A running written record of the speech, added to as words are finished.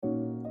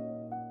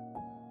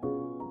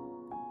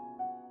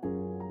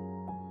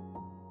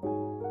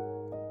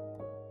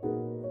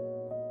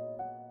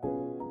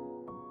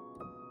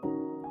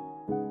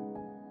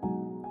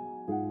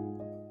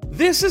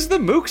This is the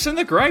Mooks and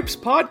the Gripes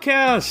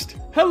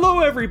podcast.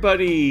 Hello,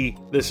 everybody.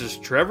 This is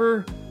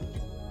Trevor.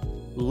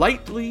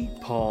 Lightly,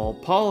 Paul.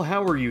 Paul,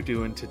 how are you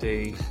doing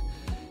today?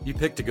 You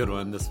picked a good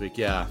one this week.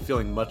 Yeah,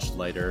 feeling much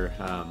lighter.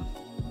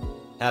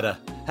 Had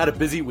a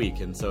busy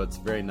week, and so it's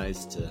very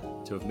nice to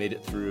have made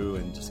it through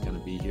and just kind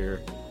of be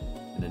here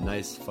in a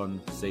nice,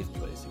 fun, safe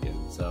place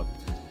again. So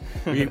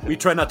we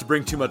try not to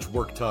bring too much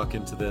work talk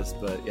into this,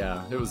 but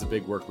yeah, it was a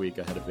big work week.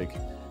 I had a big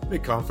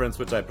conference,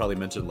 which I probably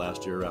mentioned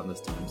last year around this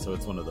time. So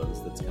it's one of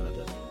those that's kind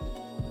of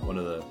one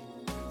of the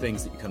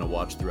things that you kind of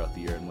watch throughout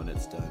the year, and when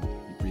it's done,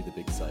 you breathe a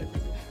big sigh of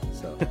relief.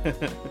 So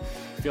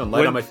feeling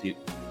light on my feet.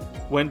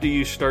 When do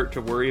you start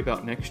to worry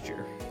about next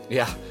year?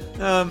 Yeah,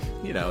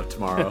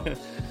 tomorrow.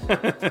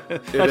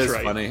 That's is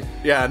right. Funny.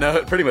 Yeah, no,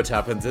 it pretty much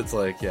happens. It's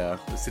like, yeah,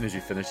 as soon as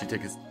you finish, you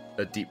take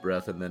a deep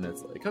breath, and then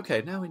it's like,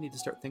 okay, now we need to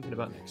start thinking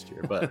about next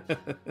year. But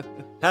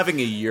having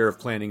a year of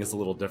planning is a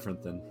little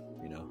different than,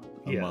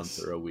 a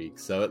month or a week.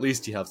 So at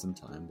least you have some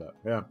time. But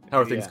yeah, how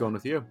are things going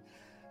with you?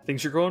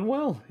 Things are going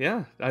well.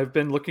 Yeah, I've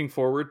been looking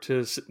forward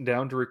to sitting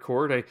down to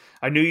record.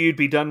 I knew you'd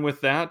be done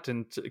with that,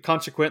 and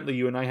consequently,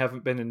 you and I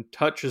haven't been in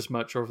touch as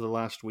much over the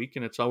last week.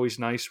 And it's always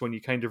nice when you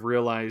kind of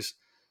realize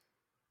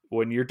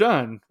when you're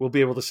done, we'll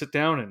be able to sit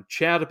down and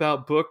chat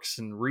about books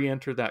and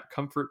re-enter that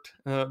comfort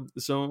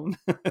zone.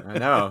 I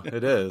know,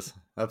 it is.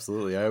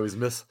 Absolutely. I always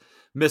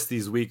miss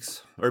these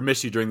weeks, or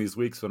miss you during these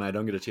weeks when I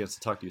don't get a chance to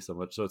talk to you so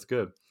much. So it's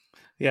good.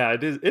 Yeah,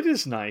 it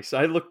is nice.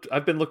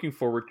 I've been looking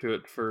forward to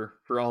it for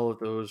all of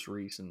those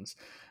reasons.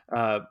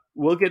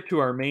 We'll get to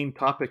our main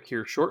topic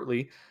here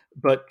shortly,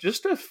 but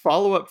just a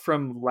follow up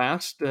from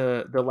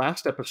the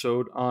last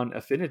episode on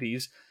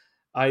affinities,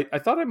 I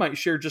thought I might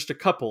share just a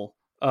couple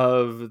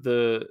of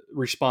the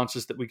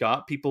responses that we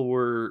got. People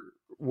were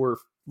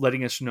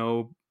letting us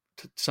know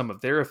some of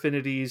their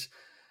affinities,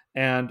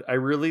 and I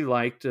really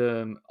liked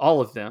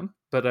all of them,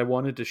 but I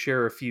wanted to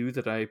share a few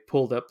that I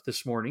pulled up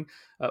this morning.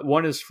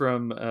 One is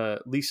from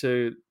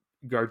Lisa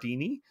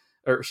Gardini,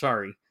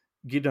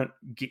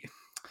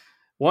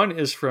 one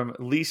is from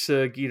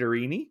Lisa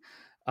Guidarini.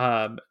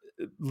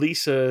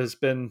 Lisa has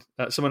been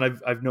someone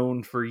I've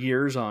known for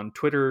years on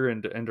Twitter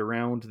and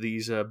around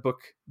these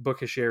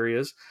bookish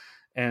areas,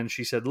 and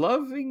she said,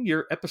 "Loving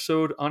your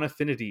episode on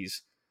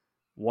affinities.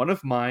 One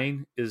of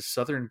mine is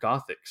Southern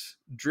Gothics,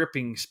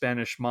 dripping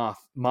Spanish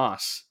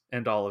moss,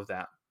 and all of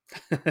that."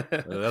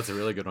 That's a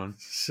really good one.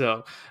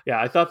 So, yeah,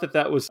 I thought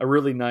that was a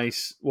really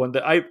nice one.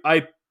 That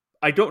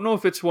I don't know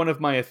if it's one of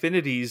my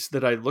affinities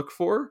that I look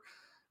for,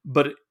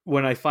 but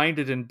when I find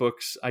it in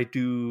books, I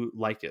do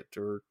like it,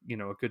 or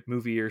a good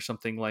movie or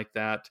something like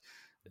that.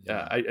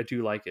 Yeah. I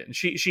do like it. And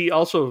she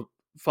also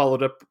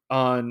followed up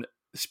on,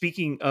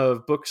 speaking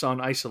of books on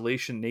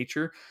isolation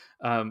nature.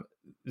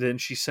 Then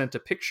she sent a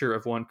picture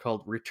of one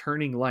called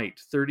Returning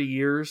Light, 30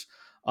 Years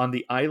on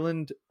the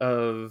Island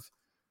of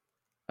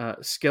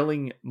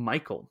Skelling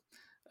Michael.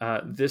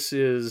 This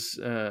is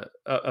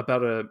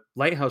about a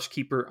lighthouse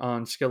keeper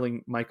on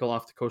Skelling Michael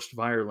off the coast of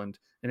Ireland,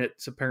 and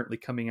it's apparently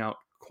coming out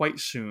quite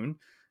soon,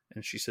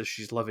 and she says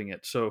she's loving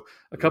it. So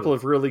a couple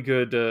of really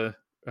good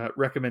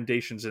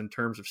recommendations in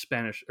terms of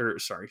Spanish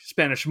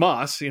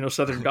moss,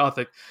 Southern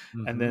Gothic,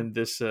 Mm-hmm. and then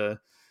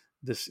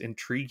this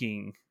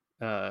intriguing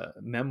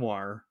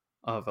memoir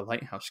of a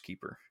lighthouse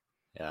keeper.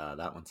 Yeah,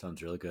 that one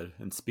sounds really good.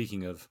 And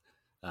speaking of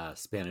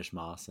Spanish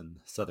moss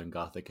and Southern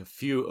Gothic, a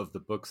few of the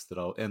books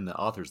and the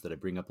authors that I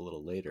bring up a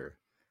little later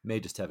may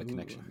just have a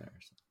connection there.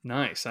 So.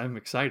 Nice. I'm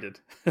excited.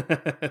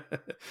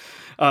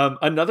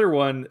 Another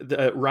one,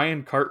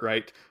 Ryan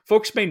Cartwright.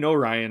 Folks may know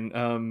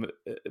Ryan.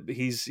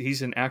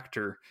 He's an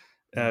actor.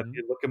 If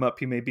you look him up,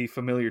 he may be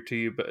familiar to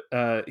you,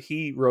 but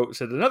he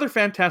said, "Another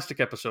fantastic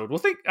episode."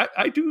 Well,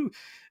 I do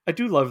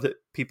love that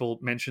people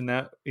mention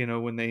that,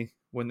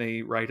 when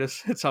they write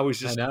us. It's always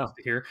just nice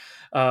to hear.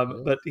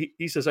 But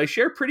he says, "I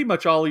share pretty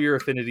much all your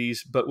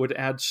affinities, but would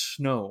add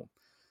snow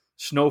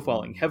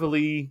falling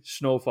heavily,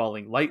 snow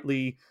falling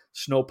lightly,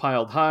 snow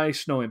piled high,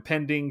 snow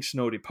impending,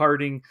 snow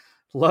departing.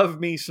 Love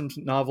me some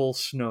novel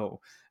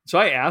snow." So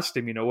I asked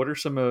him, what are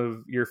some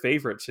of your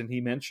favorites? And he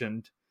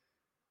mentioned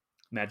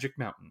Magic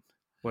Mountain,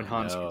 when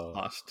Hans gets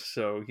lost.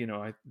 So,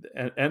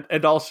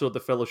 and also the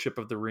Fellowship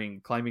of the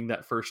Ring, climbing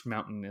that first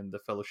mountain in the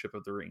Fellowship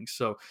of the Ring.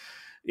 So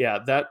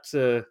yeah,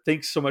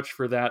 thanks so much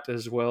for that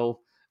as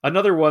well.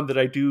 Another one that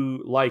I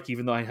do like,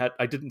 even though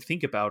I didn't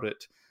think about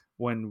it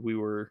when we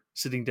were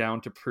sitting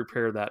down to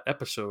prepare that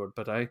episode,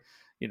 but I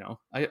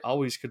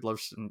always could love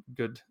some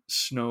good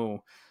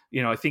snow.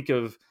 I think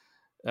of,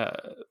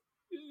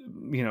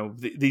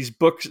 these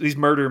books, these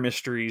murder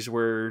mysteries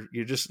where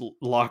you're just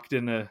locked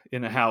in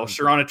a house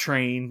or on a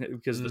train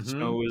because the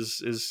snow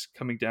is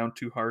coming down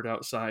too hard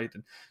outside,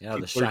 and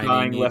The people are Shining,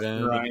 dying left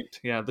and right.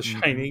 Yeah, The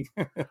Shining.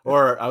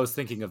 Or I was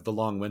thinking of The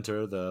Long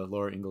Winter, the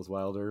Laura Ingalls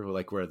Wilder,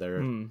 like where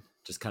they're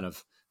just kind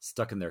of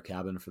stuck in their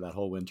cabin for that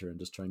whole winter and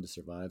just trying to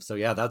survive. So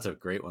yeah, that's a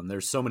great one.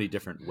 There's so many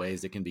different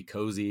ways. It can be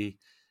cozy,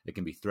 it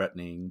can be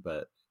threatening,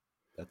 but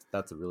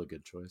that's a really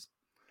good choice.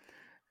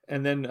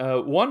 And then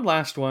one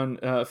last one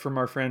from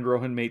our friend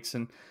Rohan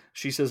Mateson.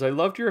 She says, I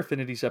loved your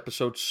Affinities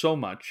episode so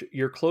much.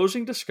 Your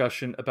closing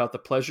discussion about the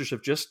pleasures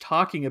of just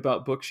talking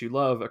about books you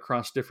love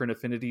across different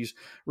affinities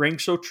rang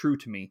so true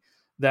to me.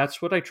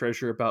 That's what I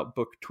treasure about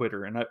book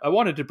Twitter. And I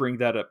wanted to bring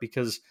that up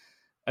because,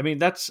 I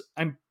mean,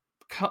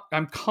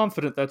 I'm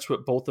confident that's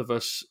what both of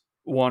us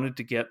wanted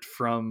to get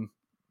from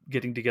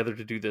getting together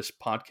to do this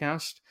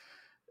podcast.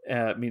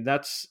 I mean,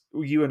 that's,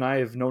 you and I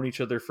have known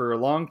each other for a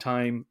long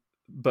time,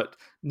 but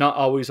not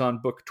always on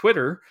book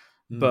Twitter,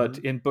 but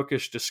in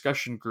bookish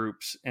discussion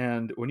groups.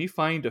 And when you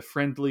find a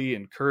friendly,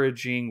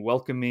 encouraging,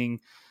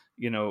 welcoming,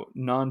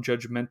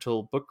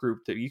 non-judgmental book group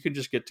that you can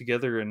just get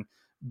together and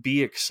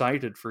be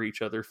excited for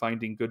each other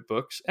finding good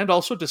books and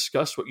also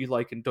discuss what you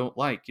like and don't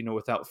like,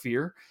 without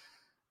fear,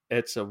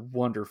 it's a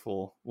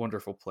wonderful,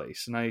 wonderful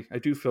place. And I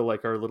do feel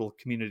like our little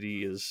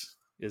community is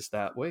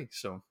that way.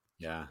 So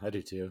yeah, I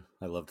do too.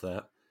 I loved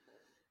that.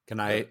 Can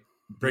I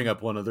bring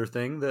up one other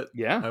thing that?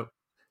 Yeah.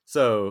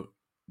 So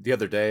the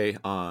other day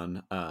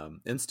on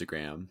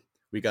Instagram,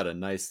 we got a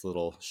nice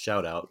little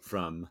shout out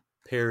from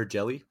Pear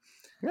Jelly.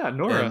 Yeah,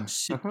 Nora.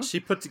 And she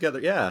put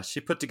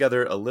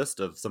together a list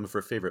of some of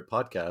her favorite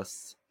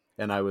podcasts,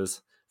 and I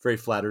was very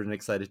flattered and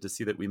excited to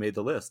see that we made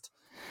the list.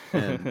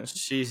 And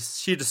she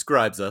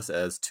describes us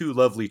as two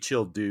lovely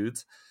chilled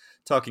dudes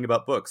talking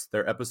about books.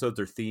 Their episodes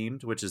are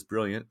themed, which is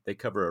brilliant. They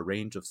cover a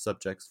range of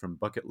subjects from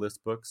bucket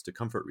list books to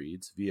comfort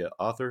reads via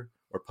author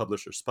or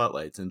publisher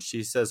spotlights. And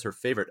she says her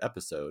favorite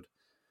episode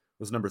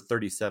was number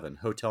 37,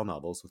 Hotel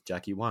Novels with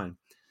Jackie Wine.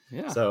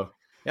 Yeah. So,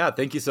 yeah,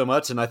 thank you so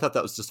much. And I thought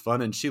that was just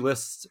fun. And she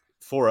lists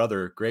 4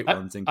 other great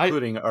ones,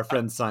 including our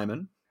friend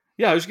Simon.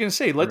 Yeah, I was going to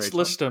say, let's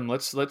list them.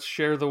 Let's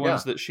share the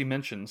ones that she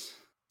mentions.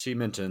 She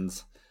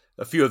mentions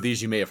a few of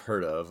these you may have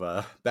heard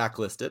of.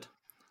 Backlisted,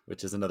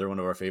 which is another one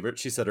of our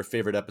favorites. She said her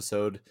favorite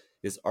episode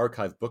is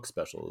Archive Book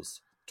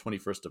Specials,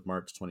 21st of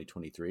March,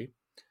 2023.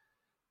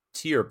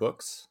 Tier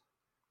Books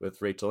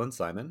with Rachel and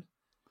Simon.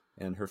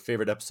 And her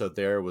favorite episode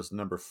there was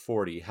number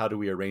 40, How Do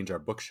We Arrange Our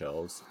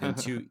Bookshelves, and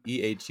 2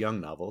 E.H.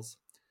 Young novels.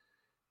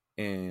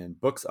 And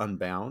Books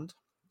Unbound.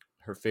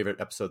 Her favorite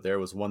episode there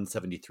was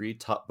 173,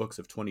 Top Books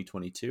of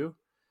 2022.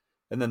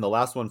 And then the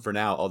last one for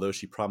now, although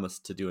she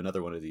promised to do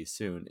another one of these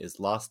soon, is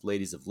Lost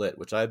Ladies of Lit,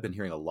 which I've been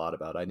hearing a lot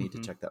about. I need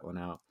to check that one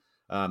out.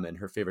 And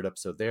her favorite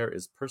episode there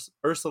is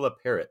Ursula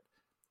Parrott,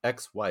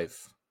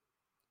 Ex-Wife.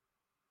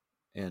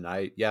 And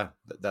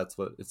that's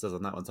what it says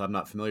on that one. So I'm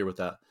not familiar with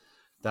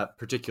that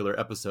particular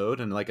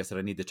episode. And like I said,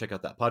 I need to check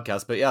out that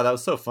podcast. But yeah, that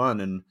was so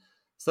fun and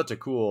such a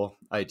cool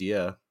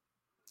idea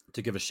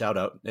to give a shout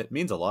out. It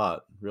means a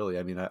lot, really.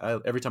 I mean, I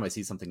every time I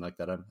see something like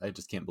that, I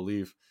just can't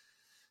believe,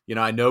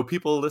 I know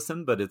people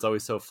listen, but it's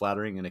always so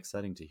flattering and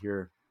exciting to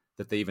hear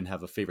that they even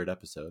have a favorite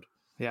episode.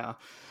 Yeah.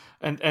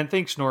 And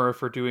thanks, Nora,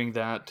 for doing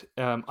that.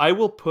 I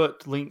will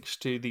put links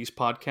to these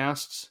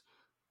podcasts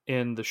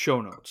in the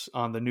show notes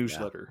on the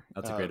newsletter. Yeah,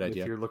 that's a great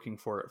idea. If you're looking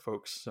for it,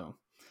 folks. So,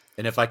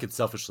 and if I could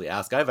selfishly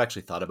ask, I've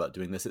actually thought about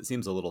doing this. It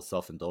seems a little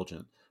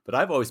self-indulgent, but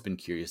I've always been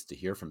curious to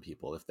hear from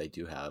people if they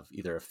do have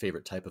either a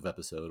favorite type of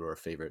episode or a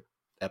favorite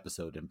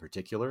episode in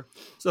particular.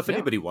 So if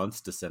anybody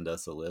wants to send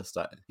us a list,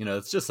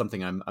 it's just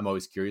something I'm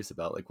always curious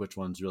about, like which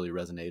ones really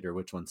resonate or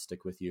which ones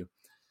stick with you.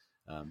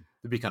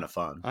 It'd be kind of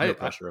fun. No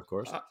pressure, of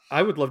course.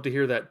 I would love to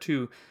hear that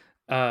too.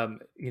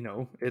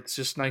 It's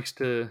just nice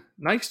to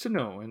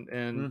know.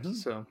 And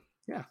so,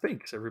 yeah,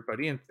 thanks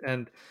everybody.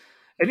 And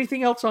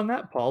anything else on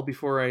that, Paul,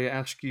 before I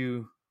ask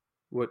you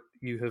what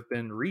you have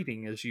been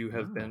reading as you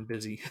have been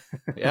busy?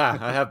 Yeah,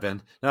 I have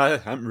been.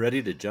 No, I'm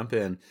ready to jump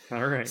in.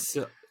 All right.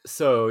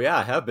 So yeah,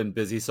 I have been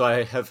busy. So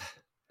I have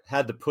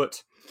had to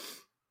put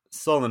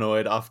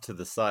Solenoid off to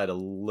the side a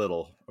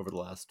little over the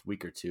last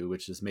week or two,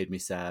 which has made me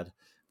sad.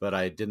 But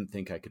I didn't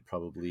think I could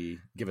probably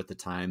give it the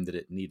time that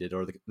it needed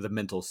or the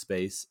mental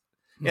space.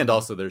 And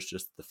also there's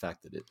just the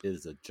fact that it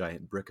is a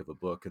giant brick of a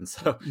book. And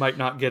so might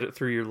not get it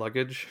through your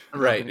luggage.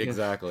 Right,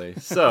 exactly.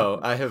 So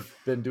I have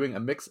been doing a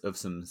mix of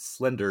some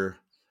Slender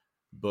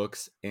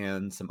books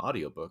and some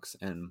audiobooks.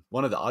 And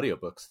one of the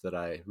audiobooks that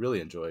I really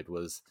enjoyed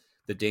was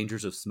The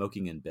Dangers of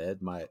Smoking in Bed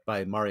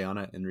by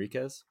Mariana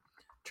Enriquez,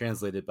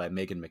 translated by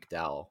Megan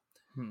McDowell.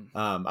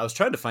 I was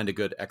trying to find a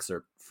good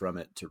excerpt from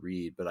it to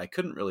read, but I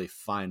couldn't really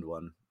find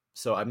one.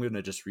 So I'm going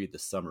to just read the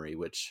summary,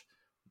 which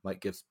might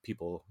give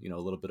people, a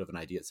little bit of an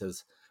idea. It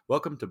says,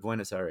 "Welcome to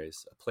Buenos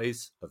Aires, a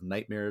place of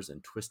nightmares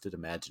and twisted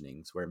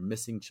imaginings, where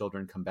missing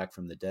children come back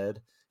from the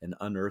dead and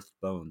unearthed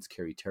bones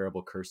carry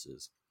terrible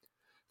curses.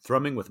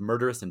 Thrumming with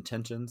murderous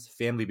intentions,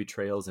 family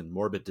betrayals, and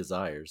morbid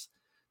desires,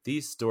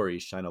 these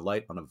stories shine a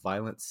light on a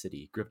violent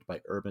city gripped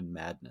by urban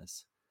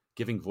madness,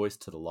 giving voice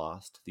to the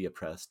lost, the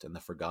oppressed, and the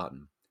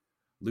forgotten.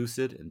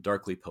 Lucid and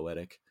darkly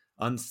poetic,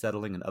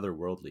 unsettling and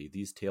otherworldly,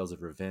 these tales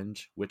of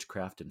revenge,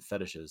 witchcraft, and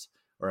fetishes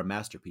are a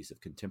masterpiece of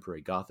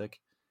contemporary Gothic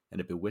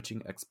and a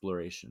bewitching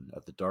exploration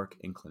of the dark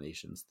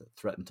inclinations that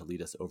threaten to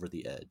lead us over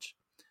the edge."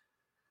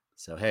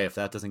 So, hey, if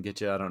that doesn't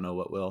get you, I don't know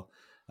what will.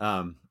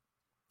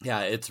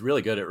 Yeah, it's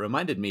really good. It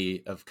reminded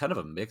me of kind of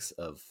a mix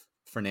of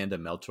Fernanda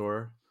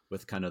Melchor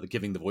with kind of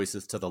giving the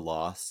voices to the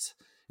lost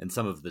and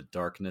some of the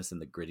darkness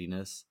and the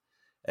grittiness,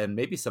 and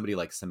maybe somebody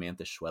like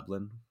Samantha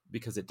Schweblin,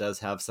 because it does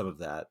have some of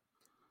that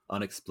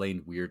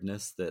unexplained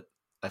weirdness that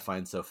I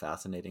find so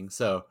fascinating.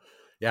 So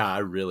yeah, I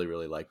really,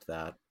 really liked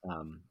that.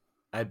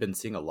 I've been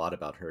seeing a lot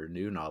about her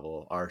new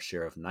novel, Our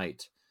Share of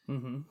Night.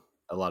 Mm-hmm.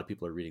 A lot of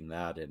people are reading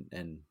that,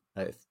 and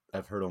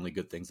I've heard only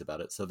good things about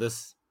it. So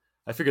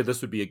I figured this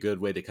would be a good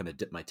way to kind of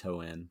dip my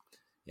toe in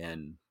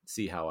and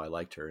see how I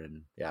liked her.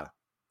 And yeah,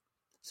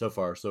 so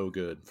far so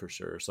good for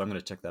sure. So I'm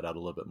going to check that out a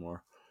little bit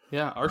more.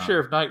 Yeah, Our Share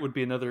of Night would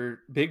be another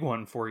big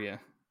one for you.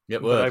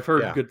 It But would. I've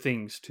heard Yeah. good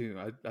things too.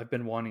 I've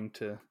been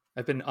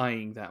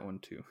eyeing that one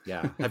too.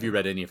 Yeah. Have you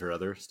read any of her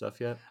other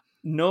stuff yet?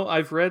 No,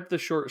 I've read the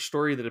short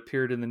story that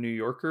appeared in the New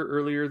Yorker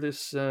earlier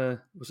this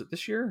was it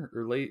this year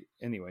or late?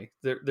 Anyway,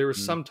 there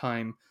was some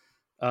time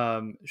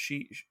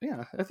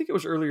yeah, I think it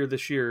was earlier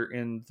this year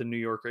in the New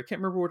Yorker. I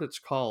can't remember what it's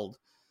called.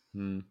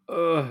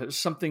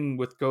 Something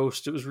with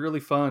ghosts. It was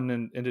really fun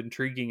and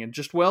intriguing and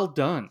just well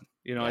done.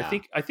 You know, Yeah.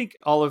 I think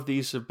all of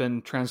these have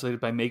been translated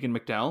by Megan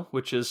McDowell,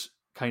 which is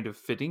kind of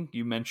fitting.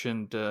 You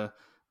mentioned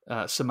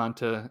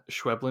Samantha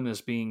Schweblin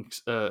as being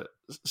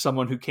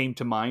someone who came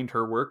to mind,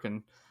 her work,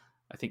 and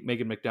I think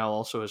Megan McDowell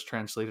also has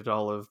translated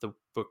all of the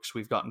books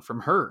we've gotten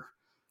from her.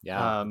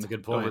 Yeah, that's a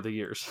good point. Over the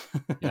years.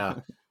 Yeah,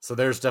 so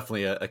there's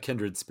definitely a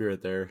kindred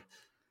spirit there.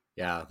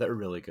 Yeah, they're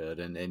really good,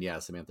 and yeah,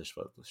 Samantha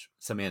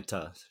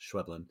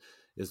Schweblin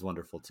is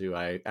wonderful too.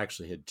 I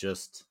actually had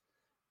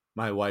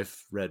my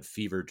wife read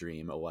Fever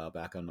Dream a while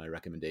back on my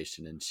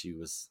recommendation, and she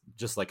was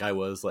just like I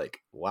was,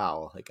 like,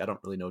 wow, like I don't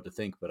really know what to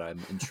think, but I'm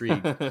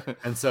intrigued.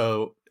 And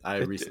so I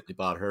recently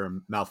bought her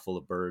Mouthful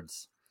of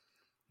Birds.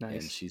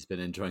 Nice. And she's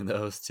been enjoying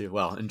those too.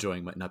 Well,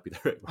 enjoying might not be the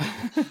right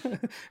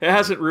word. It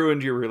hasn't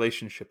ruined your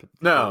relationship.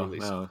 No,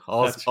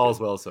 all's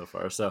well so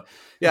far. So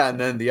yeah, and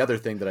then the other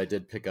thing that I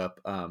did pick up,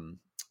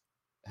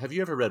 have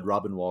you ever read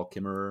Robin Wall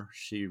Kimmerer?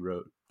 She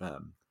wrote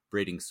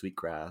Braiding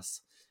Sweetgrass,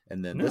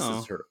 and then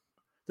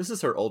this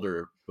is her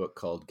older book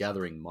called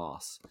Gathering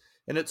Moss,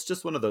 and it's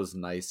just one of those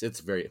nice. It's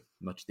very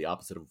much the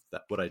opposite of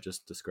what I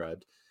just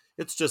described.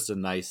 It's just a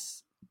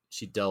nice.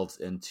 She delves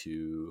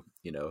into,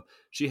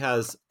 she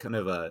has kind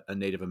of a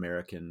Native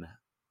American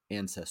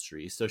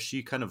ancestry. So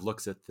she kind of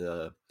looks at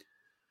the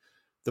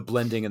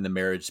blending and the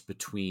marriage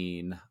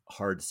between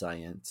hard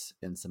science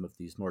and some of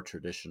these more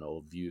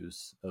traditional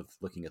views of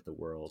looking at the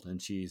world.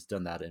 And she's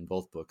done that in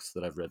both books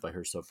that I've read by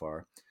her so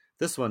far.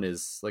 This one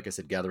is, like I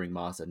said, Gathering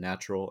Moss, a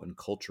natural and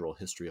cultural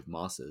history of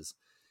mosses.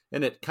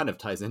 And it kind of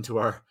ties into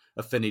our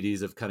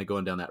affinities of kind of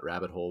going down that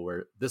rabbit hole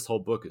where this whole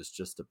book is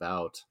just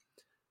about,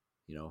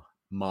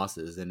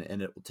 mosses, and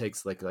it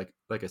takes like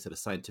I said, a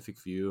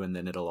scientific view, and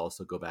then it'll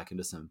also go back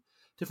into some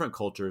different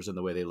cultures and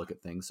the way they look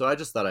at things. So I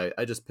just thought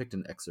I just picked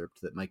an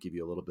excerpt that might give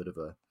you a little bit of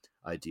a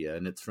idea,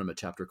 and it's from a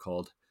chapter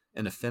called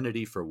An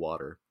Affinity for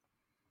Water.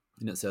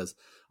 And it says,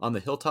 on the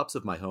hilltops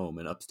of my home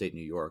in upstate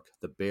New York,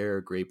 the bare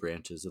gray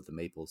branches of the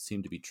maples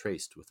seem to be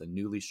traced with a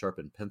newly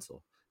sharpened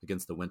pencil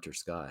against the winter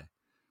sky.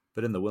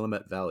 But in the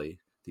Willamette Valley,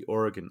 the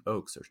Oregon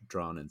oaks are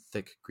drawn in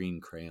thick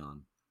green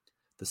crayon.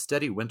 The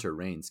steady winter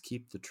rains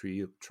keep the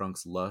tree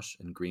trunks lush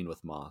and green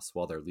with moss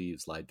while their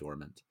leaves lie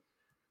dormant.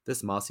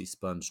 This mossy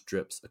sponge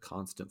drips a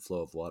constant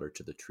flow of water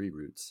to the tree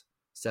roots,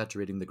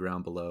 saturating the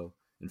ground below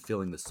and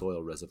filling the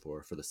soil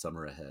reservoir for the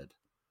summer ahead.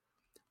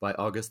 By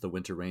August, the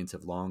winter rains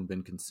have long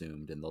been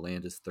consumed and the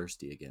land is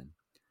thirsty again.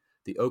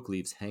 The oak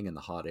leaves hang in the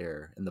hot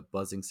air and the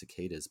buzzing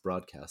cicadas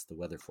broadcast the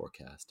weather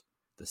forecast,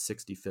 the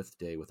 65th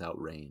day without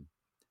rain.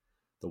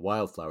 The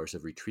wildflowers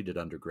have retreated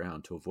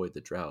underground to avoid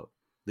the drought,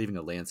 leaving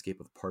a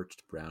landscape of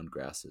parched brown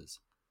grasses.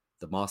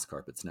 The moss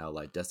carpets now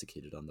lie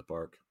desiccated on the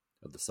bark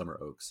of the summer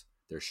oaks,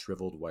 their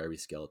shriveled, wiry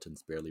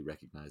skeletons barely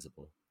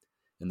recognizable.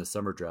 In the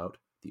summer drought,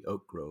 the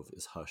oak grove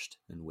is hushed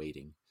and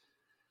waiting.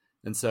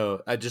 And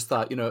so I just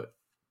thought,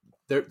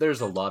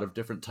 there's a lot of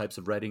different types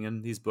of writing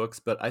in these books,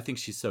 but I think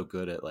she's so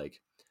good at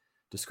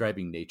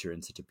describing nature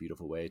in such a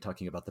beautiful way,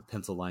 talking about the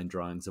pencil line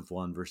drawings of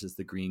one versus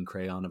the green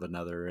crayon of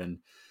another, and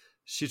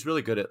she's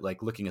really good at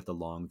looking at the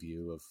long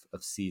view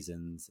of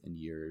seasons and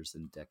years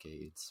and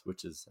decades,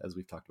 which is, as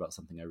we've talked about,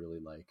 something I really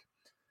like.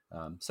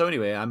 So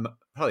anyway, I'm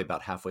probably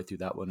about halfway through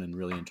that one and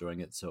really enjoying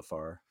it so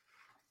far.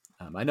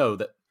 I know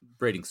that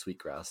Braiding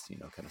Sweetgrass,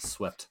 kind of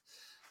swept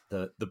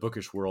the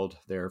bookish world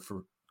there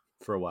for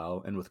a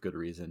while, and with good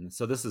reason.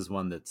 So this is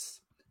one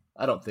that's,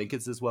 I don't think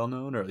it's as well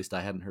known, or at least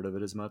I hadn't heard of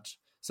it as much.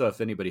 So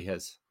if anybody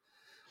has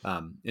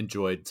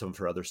enjoyed some of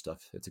her other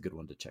stuff, it's a good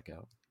one to check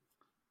out.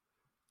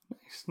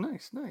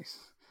 Nice.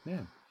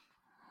 Yeah.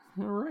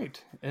 All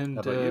right. And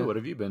how about you? What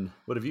have you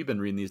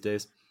been reading these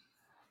days?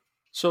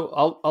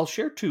 So I'll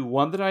share two.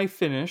 One that I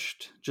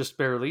finished just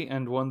barely,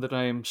 and one that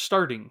I am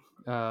starting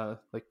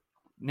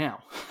now.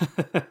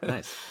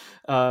 Nice.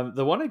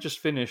 The one I just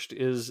finished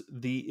is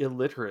The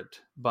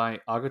Illiterate by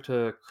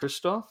Agatha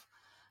Christoph,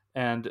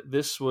 and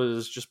this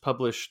was just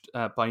published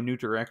by New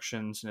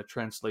Directions in a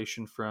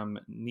translation from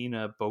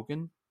Nina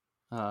Bogan,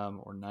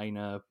 or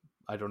Nina,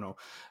 I don't know.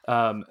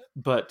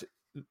 But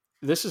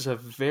this is a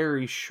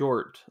very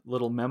short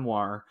little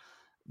memoir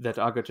that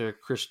Agatha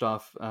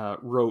Christoph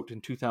wrote in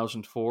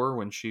 2004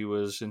 when she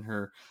was in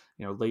her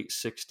late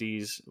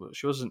 60s.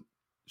 She wasn't.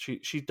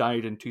 She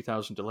died in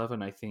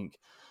 2011, I think.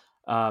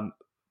 Um,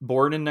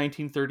 Born in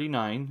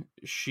 1939,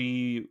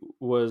 she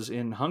was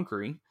in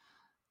Hungary,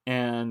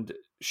 and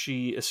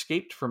she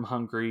escaped from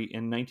Hungary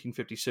in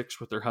 1956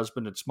 with her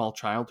husband and small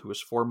child who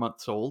was 4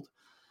 months old,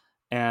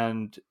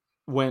 and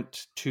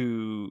went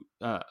to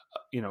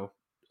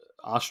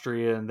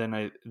Austria, and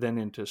then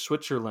into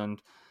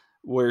Switzerland,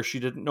 where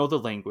she didn't know the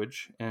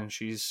language, and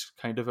she's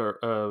kind of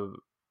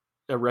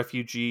a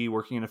refugee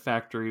working in a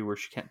factory where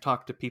she can't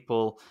talk to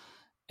people,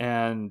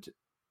 and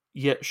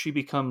yet she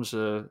becomes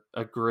a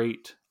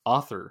great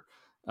author.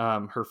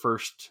 Her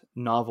first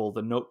novel,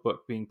 The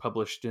Notebook, being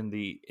published in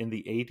the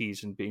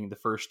 80s and being the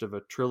first of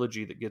a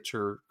trilogy that gets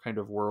her kind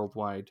of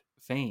worldwide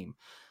fame.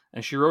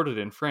 And she wrote it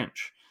in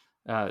French.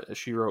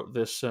 She wrote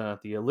this, The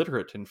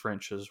Illiterate, in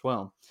French as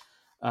well.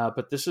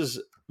 But this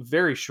is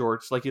very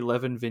short. It's like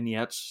 11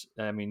 vignettes.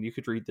 I mean, you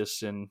could read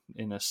this in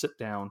a sit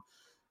down.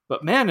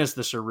 But man, is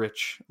this a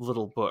rich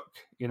little book.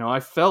 I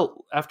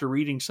felt after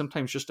reading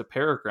sometimes just a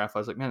paragraph, I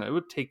was like, man, it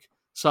would take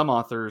some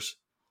authors,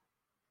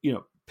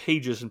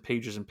 pages and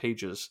pages and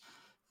pages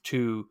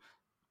to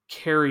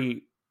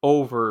carry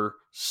over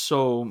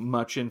so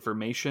much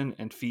information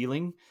and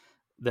feeling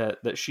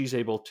that she's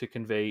able to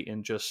convey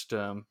in just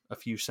a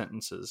few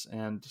sentences.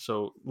 And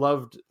so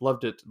loved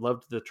it,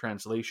 loved the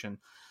translation.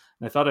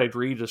 And I thought I'd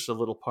read just a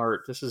little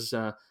part. This is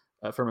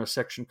from a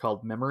section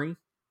called Memory.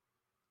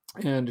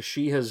 And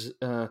she has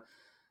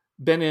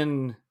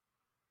been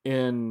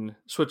in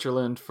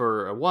Switzerland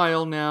for a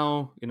while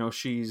now.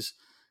 She's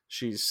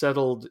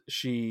settled.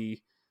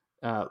 She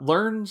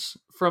learns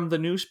from the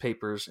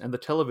newspapers and the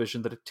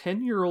television that a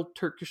 10-year-old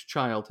Turkish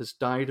child has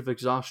died of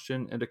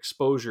exhaustion and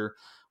exposure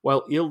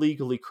while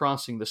illegally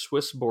crossing the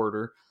Swiss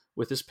border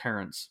with his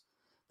parents.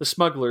 The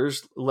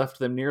smugglers left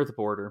them near the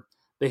border.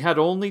 They had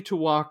only to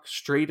walk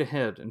straight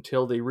ahead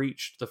until they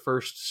reached the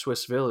first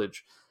Swiss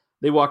village.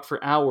 They walked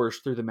for hours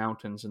through the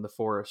mountains and the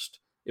forest.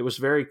 It was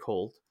very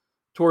cold.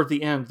 Toward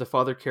the end, the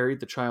father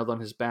carried the child on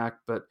his back,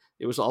 but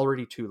it was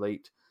already too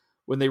late.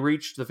 When they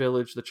reached the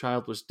village, the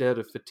child was dead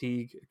of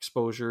fatigue,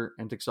 exposure,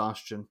 and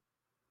exhaustion.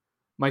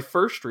 My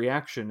first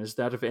reaction is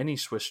that of any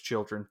Swiss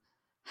children.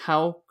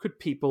 How could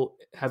people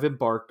have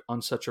embarked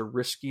on such a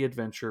risky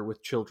adventure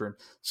with children?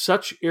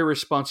 Such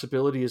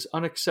irresponsibility is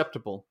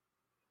unacceptable.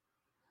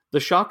 The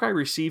shock I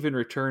receive in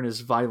return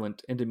is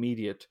violent and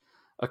immediate.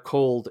 A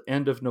cold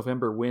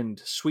end-of-November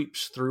wind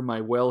sweeps through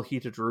my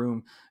well-heated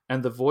room,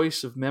 and the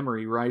voice of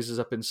memory rises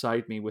up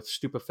inside me with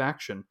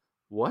stupefaction.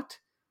 What?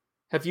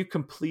 Have you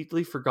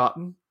completely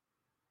forgotten?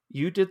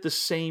 You did the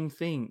same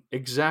thing,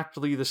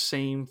 exactly the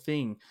same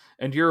thing,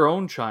 and your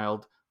own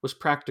child was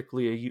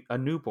practically a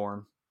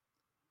newborn.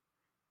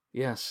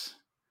 Yes,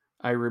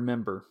 I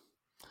remember.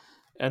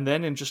 And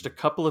then in just a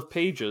couple of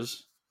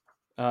pages,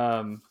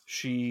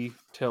 she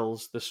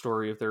tells the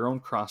story of their own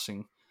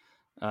crossing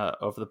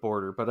of the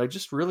border. But I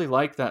just really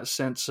like that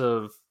sense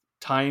of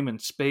time and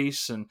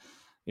space, and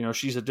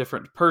she's a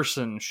different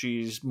person.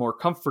 She's more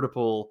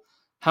comfortable.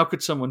 How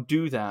could someone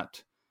do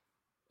that?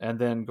 And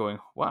then going,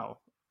 wow,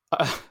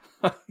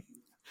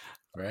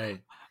 right,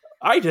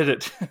 I did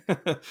it.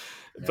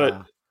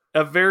 But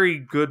a very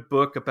good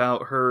book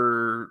about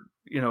her,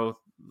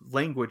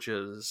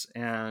 languages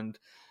and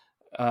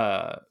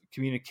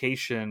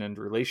communication and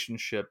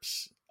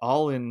relationships,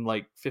 all in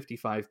like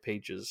 55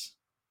 pages.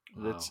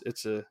 Wow.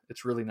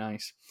 It's really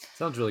nice.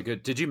 Sounds really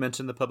good. Did you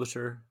mention the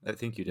publisher? I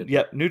think you did.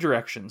 Yeah, New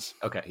Directions.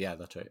 Okay, yeah,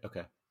 that's right.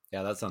 Okay,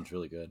 yeah, that sounds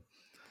really good.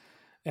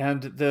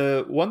 And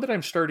the one that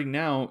I'm starting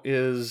now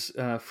is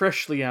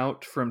freshly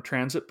out from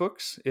Transit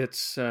Books.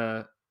 It's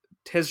Tezer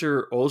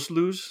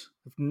Özlüz.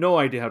 I have no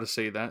idea how to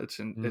say that. It's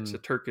a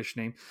Turkish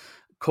name.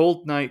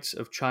 Cold Nights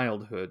of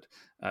Childhood,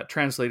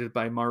 translated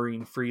by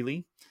Maureen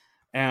Freely.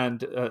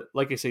 And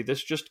like I say,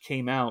 this just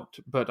came out,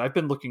 but I've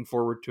been looking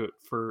forward to it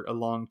for a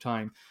long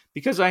time.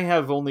 Because I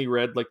have only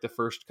read like the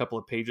first couple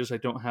of pages, I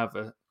don't have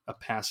a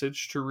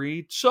passage to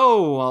read.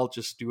 So I'll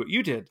just do what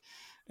you did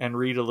and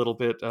read a little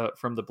bit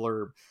from the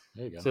blurb.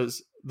 There you go. It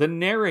says, the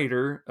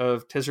narrator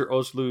of Tezer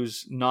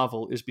Özlüz's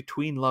novel is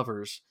between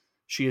lovers.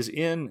 She is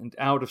in and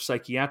out of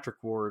psychiatric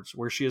wards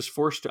where she is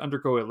forced to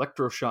undergo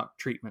electroshock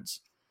treatments.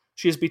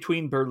 She is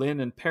between Berlin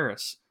and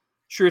Paris.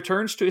 She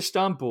returns to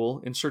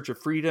Istanbul in search of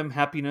freedom,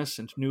 happiness,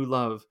 and new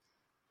love.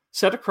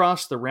 Set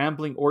across the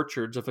rambling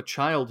orchards of a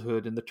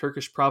childhood in the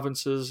Turkish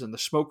provinces and the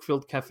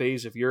smoke-filled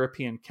cafes of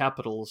European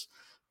capitals,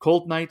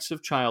 Cold Nights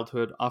of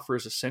Childhood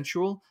offers a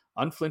sensual,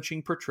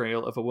 unflinching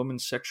portrayal of a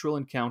woman's sexual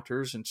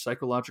encounters and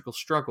psychological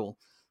struggle,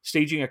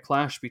 staging a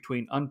clash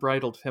between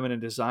unbridled feminine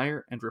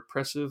desire and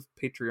repressive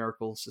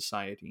patriarchal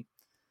society.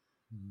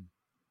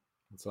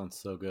 That sounds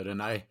so good.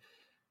 And I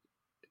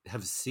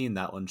have seen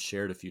that one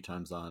shared a few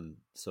times on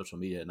social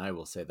media, and I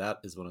will say that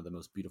is one of the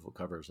most beautiful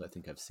covers I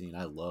think I've seen.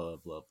 I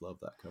love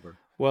that cover.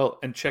 Well,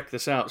 and check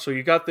this out. So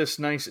you got this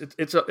nice,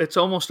 it's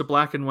almost a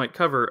black and white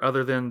cover,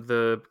 other than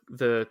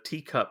the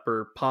teacup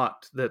or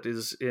pot that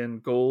is in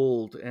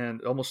gold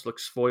and almost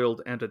looks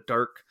foiled, and a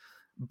dark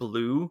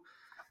blue.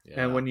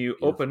 Yeah, And when you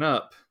beautiful. open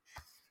up,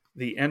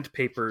 the end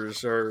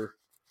papers are,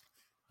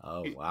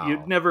 Oh wow.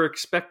 you'd never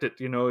expect it.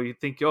 You'd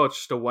think, oh, it's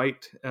just a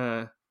white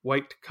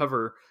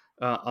cover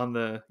on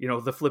the,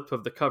 the flip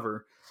of the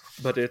cover,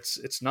 but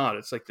it's not.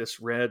 It's like this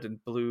red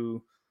and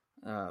blue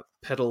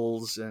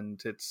petals, and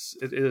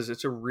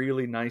it's a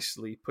really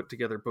nicely put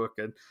together book.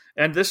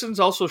 And this one's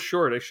also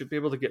short. I should be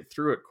able to get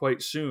through it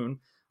quite soon.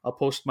 I'll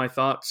post my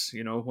thoughts,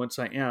 once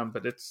I am,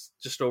 but it's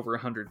just over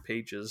 100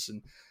 pages,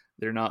 and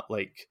they're not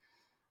like,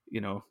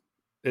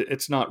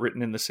 it's not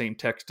written in the same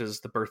text as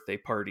The Birthday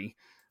Party,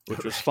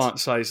 which was font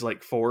size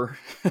like 4.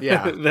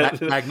 Yeah,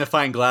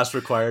 magnifying glass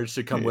required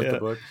should come with the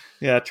book.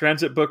 Yeah,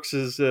 Transit Books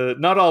is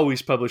not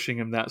always publishing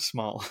them that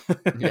small.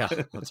 Yeah,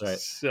 that's right.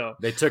 So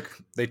they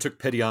took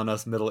pity on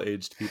us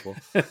middle-aged people.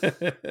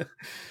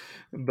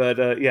 But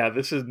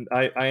this is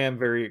I am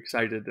very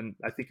excited, and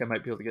I think I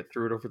might be able to get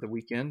through it over the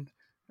weekend.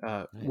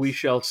 Nice. We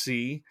shall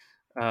see,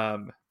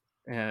 how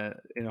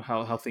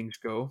things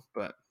go,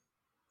 but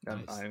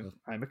Nice.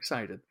 I'm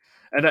excited.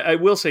 And I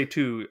will say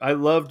too, I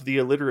loved The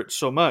Illiterate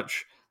so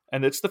much,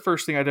 and it's the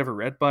first thing I'd ever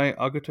read by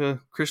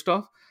Agatha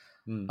Christoph.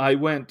 I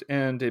went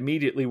and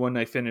immediately when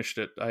I finished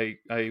it,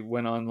 I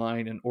went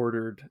online and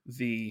ordered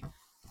the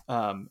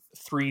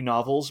 3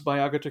 novels by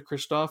Agatha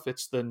Christoph.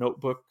 It's The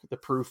Notebook, The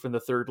Proof, and The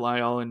Third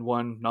Lie, all in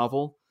one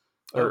novel,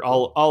 or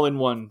cool. all in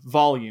one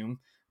volume,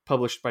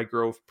 published by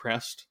Grove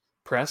Press.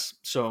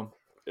 So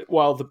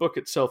while the book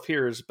itself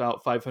here is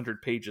about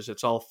 500 pages,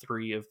 it's all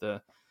 3 of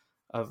the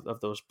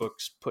of those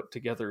books put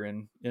together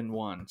in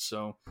one.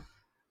 So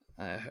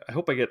I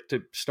hope I get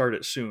to start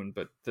it soon,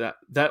 but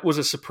that was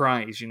a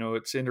surprise.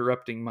 It's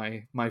interrupting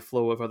my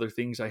flow of other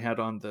things I had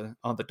on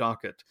the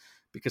docket,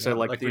 because I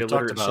like The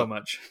Illiterate so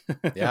much.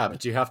 Yeah,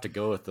 but you have to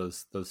go with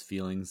those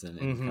feelings and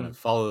kind of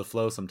follow the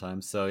flow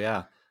sometimes. So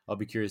yeah, I'll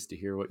be curious to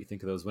hear what you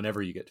think of those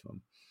whenever you get to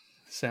them.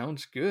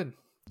 Sounds good.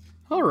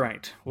 All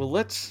right, well,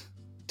 let's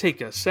take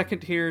a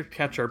second here,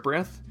 catch our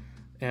breath,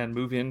 and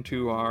move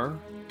into our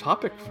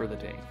topic for the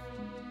day.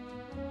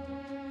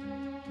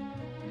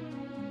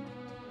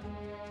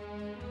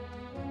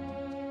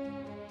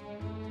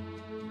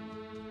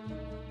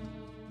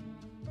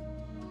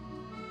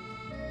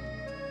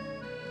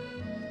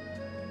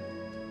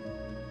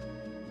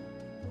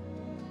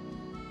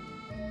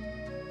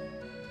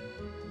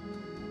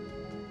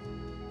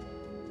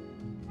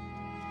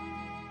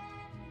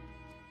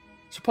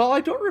 So, Paul,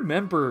 I don't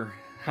remember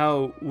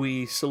how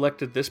we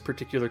selected this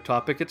particular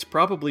topic. It's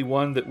probably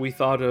one that we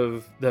thought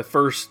of the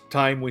first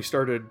time we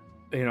started,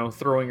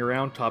 throwing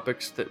around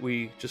topics that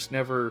we just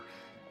never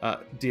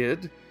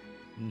did.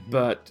 Mm-hmm.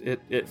 But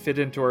it fit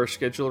into our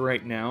schedule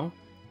right now.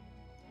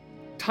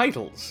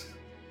 Titles.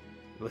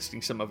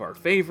 Listing some of our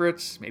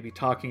favorites, maybe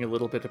talking a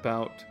little bit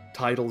about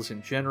titles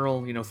in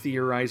general,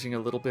 theorizing a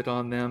little bit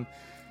on them.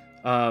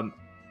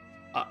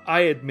 I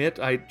admit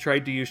I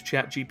tried to use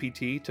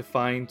ChatGPT to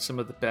find some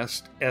of the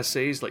best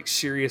essays, like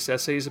serious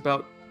essays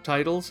about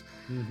titles.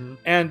 Mm-hmm.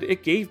 And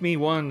it gave me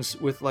ones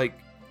with like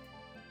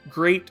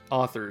great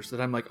authors that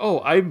I'm like,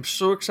 oh, I'm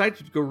so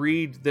excited to go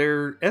read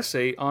their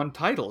essay on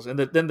titles. And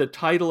then the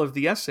title of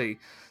the essay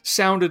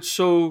sounded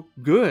so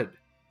good.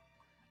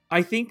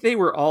 I think they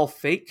were all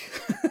fake.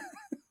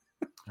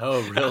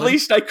 Oh, really? At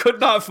least I could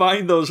not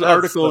find those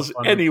articles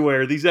so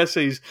anywhere. These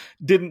essays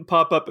didn't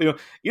pop up. You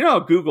know how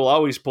Google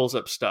always pulls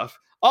up stuff.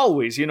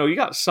 Always, you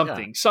got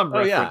something, some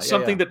reference,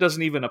 something that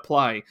doesn't even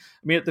apply. I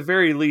mean, at the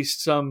very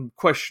least, some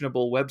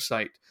questionable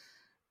website.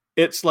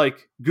 It's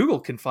like Google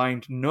can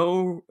find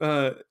no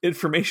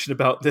information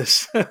about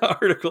this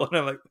article, and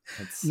I'm like,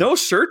 no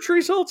search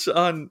results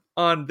on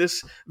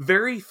this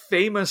very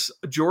famous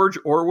George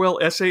Orwell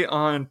essay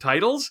on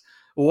titles.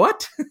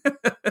 What?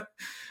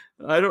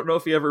 I don't know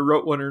if he ever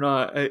wrote one or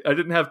not. I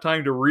didn't have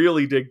time to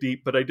really dig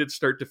deep, but I did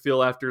start to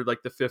feel after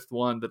like the 5th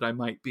one that I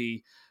might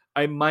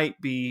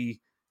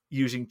be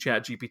using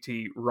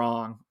ChatGPT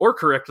wrong or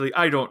correctly.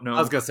 I don't know.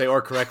 I was going to say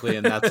or correctly,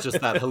 and that's just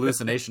that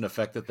hallucination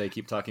effect that they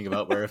keep talking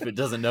about, where if it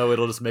doesn't know,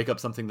 it'll just make up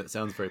something that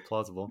sounds very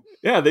plausible.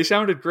 Yeah, they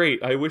sounded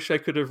great. I wish I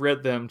could have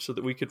read them so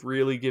that we could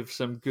really give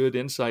some good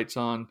insights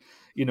on,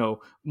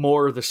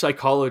 more the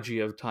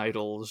psychology of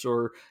titles,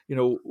 or,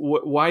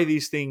 why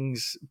these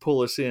things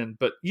pull us in.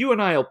 But you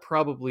and I will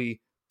probably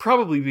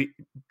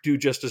do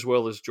just as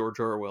well as George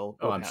Orwell.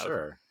 Oh, I'm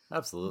sure.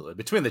 Absolutely.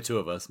 Between the two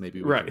of us,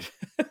 maybe we can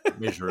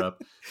measure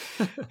up.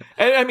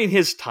 And I mean,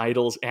 his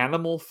titles,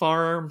 Animal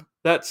Farm,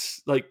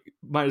 that's like,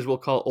 might as well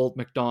call Old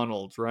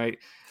MacDonald, right?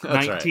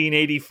 That's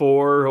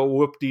 1984, right.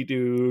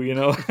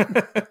 Whoop-de-doo,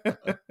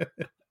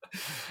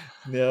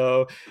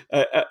 No,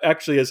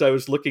 actually, as I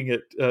was looking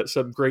at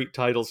some great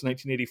titles,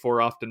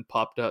 1984 often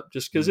popped up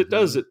just because it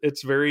does.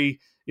 It's very,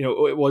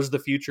 it was the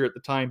future at the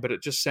time, but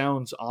it just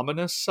sounds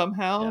ominous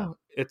somehow. Yeah.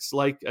 It's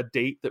like a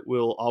date that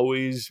will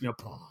always,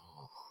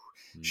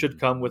 should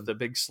come with a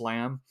big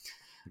slam.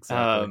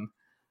 Exactly.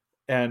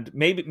 And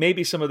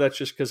maybe some of that's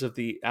just because of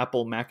the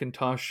Apple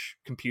Macintosh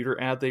computer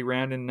ad they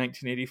ran in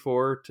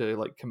 1984 to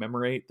like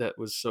commemorate that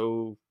was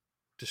so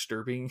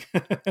disturbing.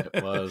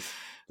 It was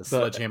the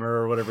sledgehammer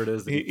or whatever it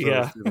is that he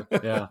throws through.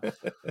 Yeah.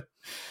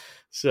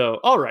 So,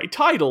 all right,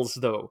 titles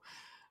though.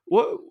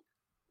 What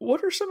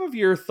what are some of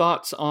your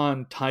thoughts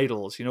on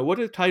titles? What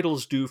do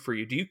titles do for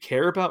you? Do you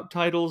care about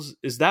titles?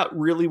 Is that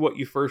really what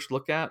you first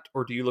look at,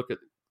 or do you look at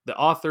the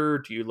author?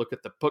 Do you look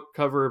at the book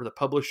cover, the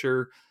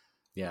publisher?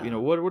 Yeah.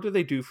 What do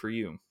they do for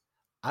you?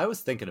 I was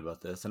thinking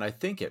about this, and I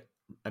think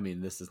I mean,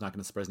 this is not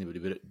going to surprise anybody,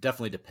 but it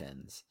definitely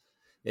depends.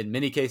 In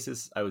many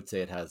cases, I would say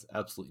it has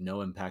absolutely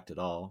no impact at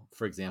all.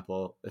 For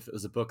example, if it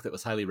was a book that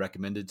was highly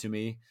recommended to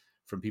me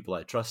from people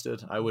I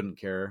trusted, I wouldn't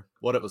care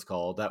what it was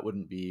called. That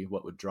wouldn't be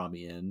what would draw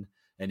me in.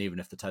 And even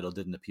if the title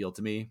didn't appeal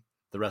to me,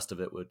 the rest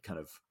of it would kind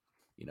of,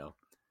 you know,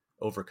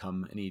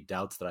 overcome any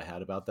doubts that I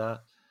had about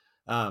that.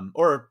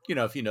 Or,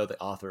 if you know the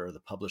author or the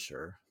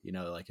publisher,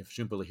 like if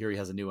Jhumpa Lahiri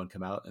has a new one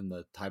come out and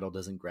the title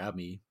doesn't grab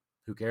me,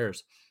 who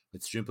cares?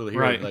 It's Jhumpa Lahiri.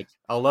 Right. Like,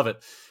 I'll love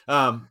it.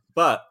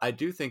 But I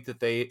do think that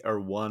they are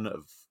one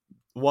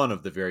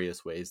of the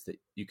various ways that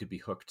you could be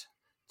hooked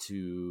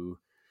to,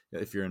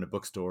 if you're in a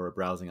bookstore or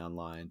browsing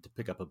online, to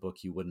pick up a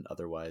book you wouldn't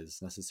otherwise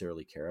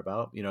necessarily care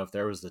about. If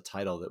there was a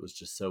title that was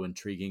just so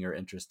intriguing or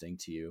interesting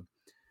to you,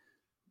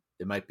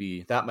 that might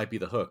be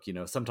the hook.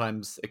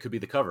 Sometimes it could be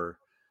the cover.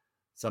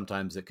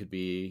 Sometimes it could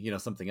be,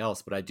 something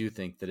else, but I do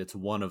think that it's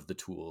one of the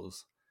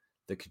tools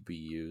that could be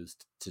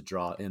used to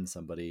draw in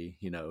somebody,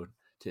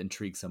 to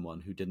intrigue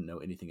someone who didn't know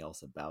anything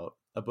else about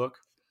a book.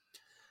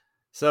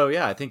 So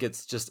yeah, I think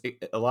it's just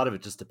a lot of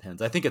it just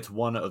depends. I think it's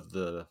one of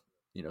the,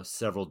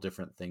 several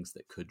different things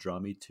that could draw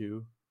me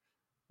to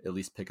at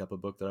least pick up a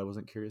book that I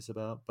wasn't curious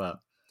about. But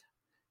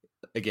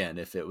again,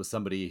 if it was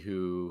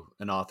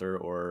an author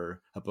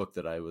or a book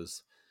that I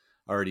was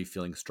already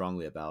feeling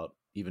strongly about,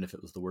 even if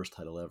it was the worst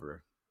title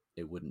ever,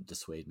 it wouldn't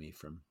dissuade me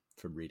from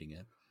reading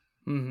it.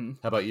 Mm-hmm.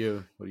 How about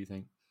you? What do you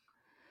think?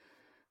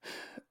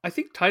 I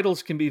think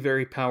titles can be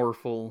very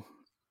powerful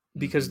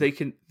because they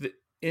can,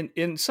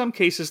 in some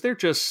cases, they're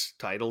just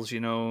titles,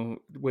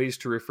 ways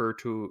to refer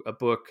to a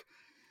book.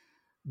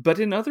 But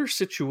in other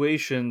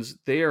situations,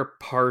 they are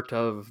part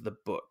of the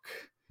book.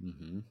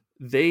 Mm-hmm.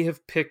 They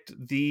have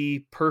picked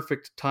the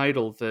perfect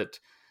title that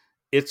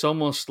it's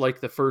almost like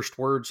the first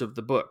words of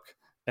the book,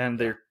 and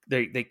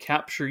they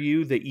capture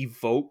you. They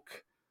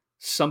evoke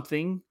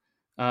something,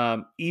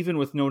 even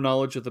with no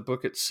knowledge of the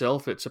book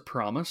itself. It's a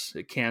promise.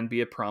 It can be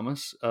a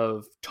promise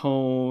of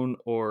tone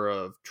or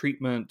of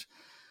treatment.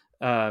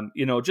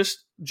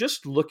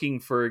 Just looking,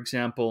 for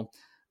example,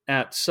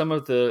 at some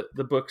of the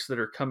books that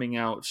are coming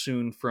out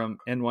soon from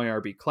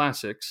NYRB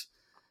Classics.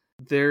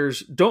 There's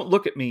Don't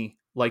Look at Me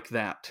Like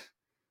That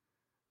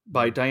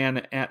by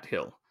Diana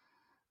Athill.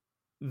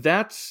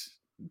 That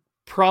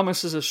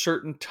promises a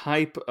certain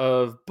type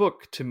of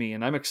book to me,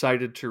 and I'm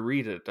excited to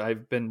read it.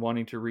 I've been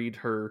wanting to read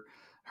her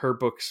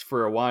books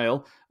for a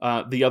while.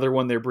 The other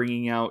one they're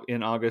bringing out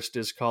in August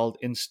is called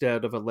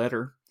Instead of a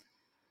Letter.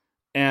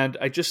 And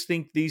I just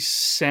think these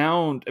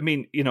sound,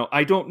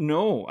 I don't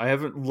know. I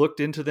haven't looked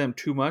into them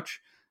too much,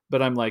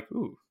 but I'm like,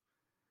 ooh,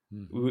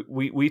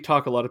 we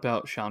talk a lot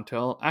about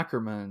Chantal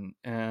Akerman,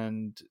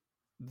 and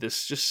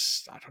this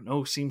just, I don't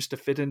know, seems to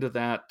fit into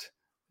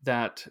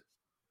that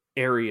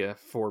area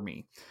for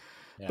me.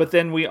 Yeah. But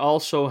then we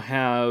also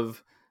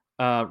have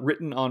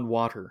Written on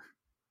Water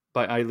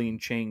by Eileen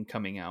Chang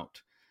coming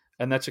out.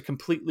 And that's a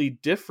completely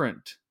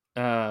different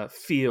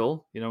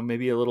feel,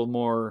 maybe a little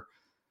more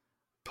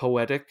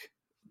poetic,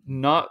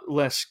 not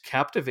less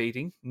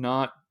captivating,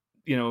 not,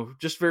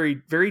 just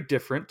very, very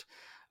different.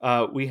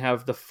 We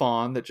have The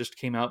Fawn that just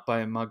came out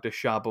by Magda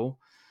Szabo,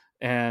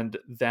 and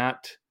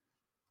that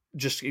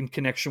just in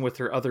connection with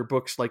her other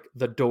books like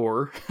The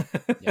Door.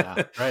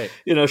 Yeah, right.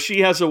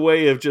 She has a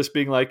way of just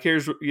being like,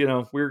 here's,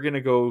 we're going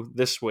to go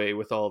this way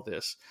with all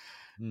this.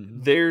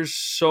 Mm-hmm. There's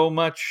so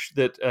much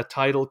that a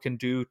title can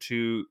do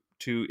to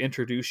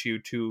introduce you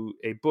to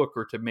a book,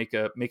 or to make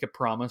a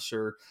promise,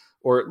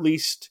 or at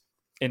least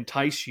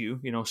entice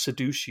you,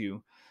 seduce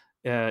you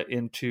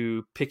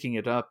into picking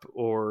it up,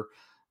 or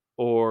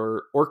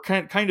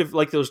kind of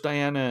like those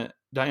Diane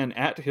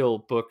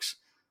Athill books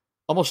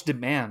almost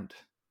demand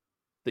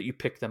that you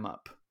pick them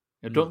up.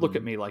 Don't look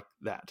at me like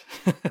that.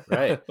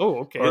 Right.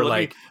 Oh, okay. Or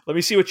let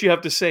me see what you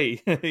have to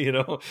say.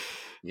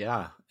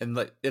 Yeah,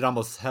 and it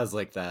almost has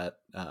like that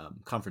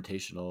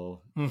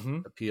confrontational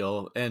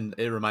appeal. And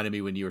it reminded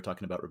me when you were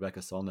talking about Rebecca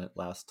Solnit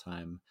last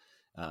time.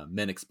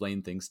 Men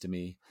Explain Things to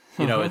Me.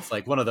 It's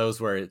like one of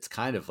those where it's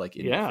kind of like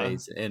in your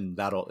face, and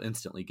that'll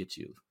instantly get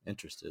you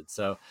interested.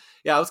 So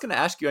yeah, I was going to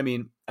ask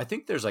you, I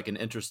think there's like an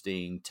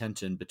interesting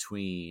tension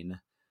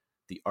between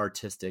the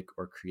artistic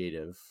or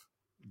creative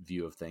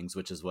view of things,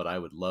 which is what I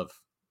would love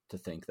to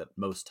think that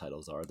most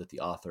titles are, that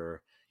the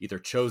author either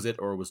chose it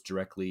or was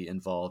directly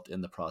involved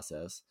in the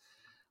process.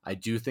 I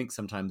do think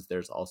sometimes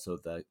there's also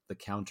the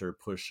counter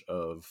push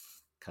of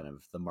kind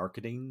of the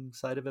marketing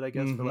side of it, I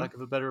guess, for lack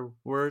of a better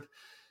word.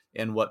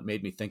 And what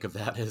made me think of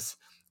that is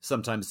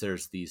sometimes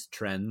there's these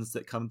trends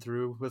that come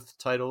through with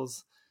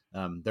titles.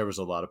 There was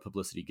a lot of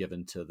publicity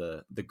given to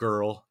the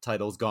girl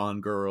titles,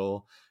 Gone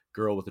Girl,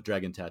 Girl with a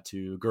Dragon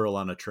Tattoo, Girl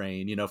on a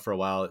Train. For a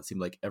while it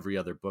seemed like every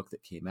other book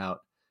that came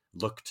out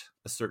looked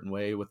a certain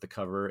way with the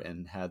cover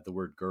and had the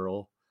word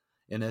girl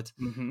in it.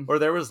 Mm-hmm. Or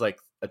there was like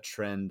a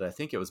trend, I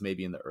think it was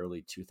maybe in the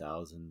early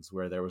 2000s,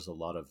 where there was a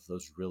lot of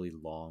those really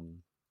long,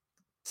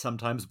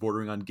 sometimes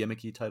bordering on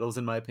gimmicky titles,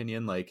 in my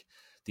opinion, like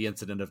The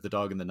Incident of the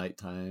Dog in the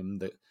Nighttime,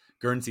 the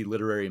Guernsey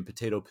Literary and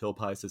Potato Pill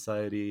Pie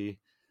Society,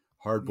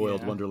 Hard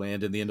Boiled Yeah.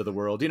 Wonderland, and The End of the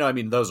World. You know, I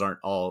mean, those aren't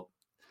all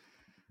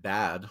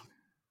bad,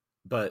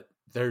 but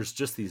there's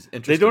just these They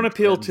interesting don't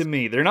appeal to trends.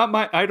 me. They're not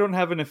my. I don't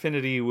have an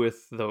affinity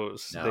with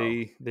those. No,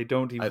 They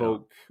don't I don't.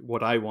 evoke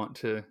what I want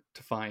to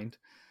find.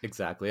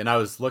 Exactly. And I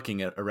was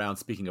looking at around,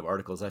 speaking of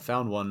articles, I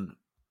found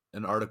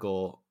an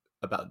article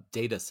about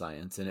data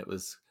science, and it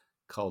was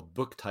called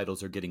Book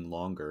Titles Are Getting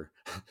Longer.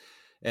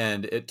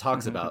 And it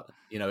talks about,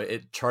 you know,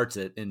 it charts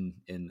it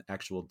in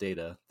actual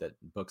data that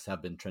books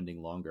have been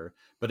trending longer,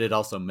 but it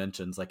also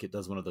mentions, like, it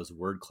does one of those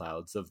word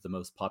clouds of the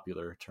most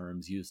popular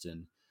terms used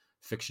in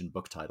fiction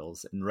book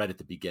titles. And right at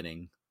the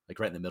beginning, like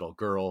right in the middle,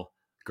 girl,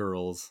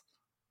 girls,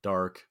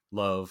 dark,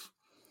 love,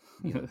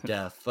 you know,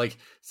 death, like,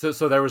 so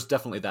there was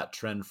definitely that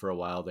trend for a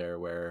while there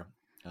where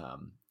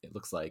it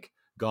looks like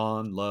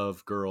Gone,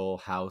 Love, Girl,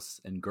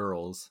 House, and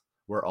Girls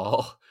were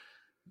all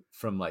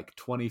from like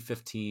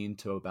 2015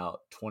 to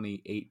about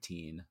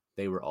 2018,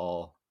 they were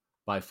all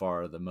by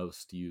far the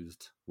most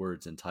used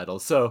words in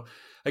titles. So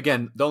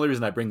again, the only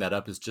reason I bring that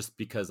up is just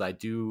because I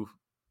do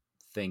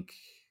think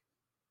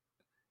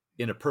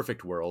in a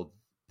perfect world,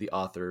 the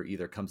author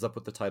either comes up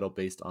with the title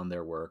based on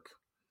their work,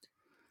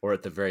 or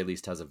at the very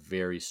least has a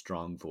very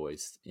strong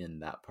voice in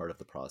that part of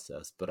the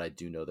process. But I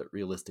do know that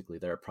realistically,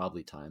 there are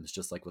probably times,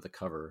 just like with a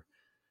cover,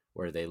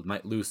 where they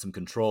might lose some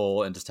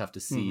control and just have to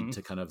cede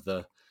to kind of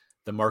the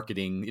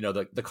marketing, you know,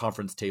 the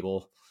conference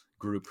table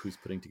group who's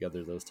putting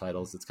together those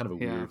titles. It's kind of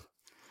a Yeah. weird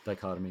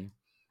dichotomy.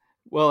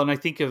 Well, and I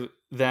think of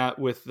that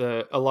with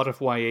a lot of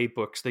YA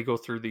books. They go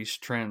through these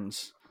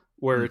trends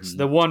where it's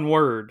the one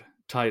word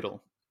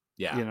title,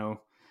 Yeah. you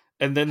know,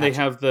 and then they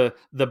Catchy. have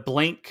the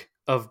blank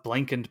of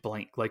blank and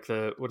blank, like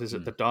the, what is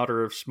it, the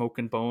Daughter of Smoke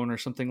and Bone or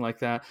something like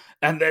that.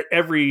 And that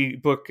every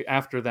book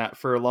after that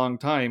for a long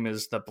time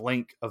is the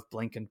blank of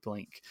blank and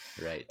blank.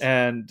 Right.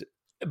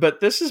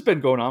 But this has been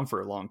going on for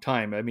a long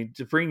time. I mean,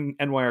 to bring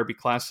NYRB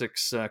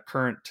Classics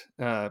current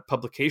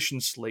publication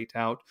slate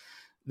out,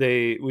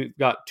 we've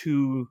got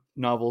 2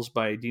 novels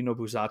by Dino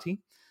Buzzati,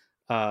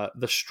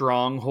 The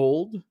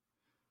Stronghold,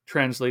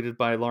 translated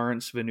by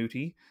Lawrence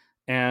Venuti,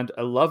 and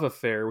A Love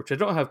Affair, which I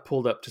don't have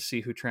pulled up to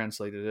see who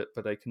translated it,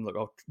 but I can look.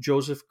 Oh,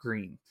 Joseph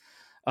Green.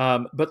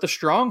 But The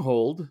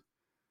Stronghold,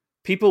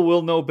 people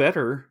will know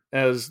better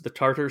as The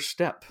Tartar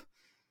Steppe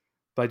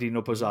by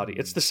Dino Buzzati.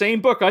 It's the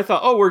same book. I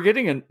thought, oh, we're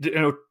getting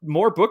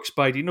more books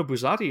by Dino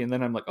Buzzati, and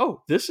then I'm like,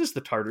 oh, this is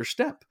The Tartar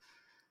Steppe.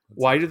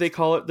 Why do they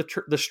call it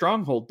the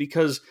Stronghold?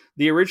 Because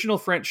the original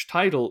French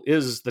title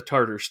is The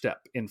Tartar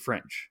Steppe in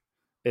French.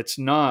 It's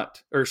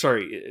not, or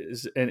sorry,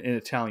 is in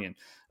Italian.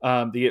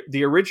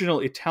 The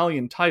original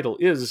Italian title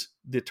is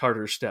The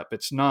Tartar Steppe.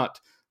 It's not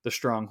The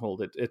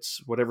Stronghold.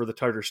 It's whatever The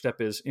Tartar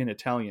Steppe is in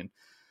Italian.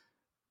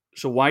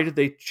 So why did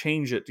they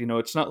change it? You know,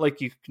 it's not like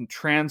you can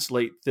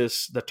translate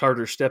the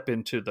Tartar Steppe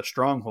into The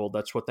Stronghold.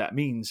 That's what that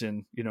means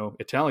in, you know,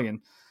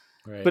 Italian.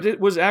 Right. But it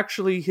was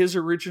actually his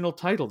original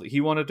title that he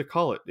wanted to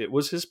call it. It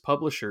was his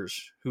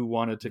publishers who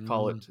wanted to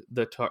call it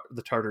the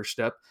Tartar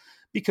Steppe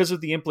because of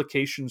the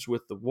implications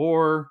with the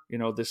war. You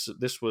know,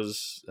 this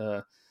was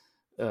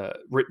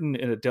written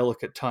in a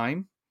delicate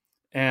time,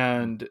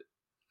 and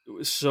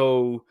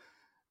so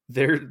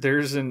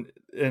there's an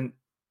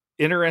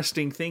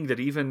interesting thing that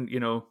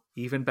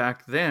even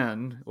back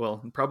then,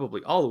 well,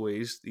 probably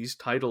always, these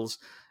titles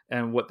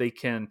and what they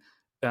can,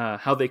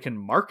 how they can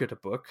market a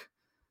book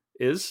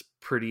is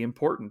pretty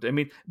important. I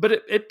mean, but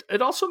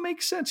it also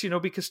makes sense, you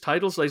know, because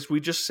titles, as we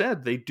just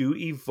said, they do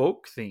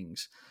evoke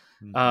things.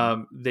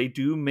 They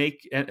do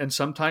make, and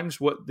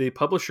sometimes what the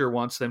publisher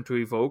wants them to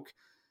evoke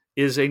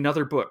is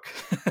another book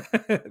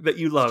that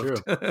you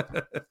loved,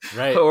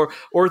 right?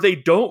 Or they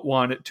don't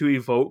want it to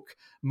evoke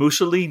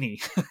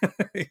Mussolini.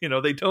 You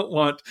know, they don't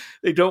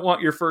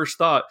want your first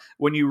thought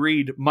when you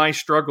read My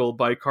Struggle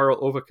by Karl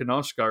Ove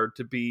Knausgaard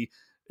to be,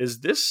 is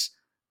this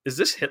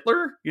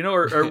Hitler? You know,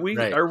 are we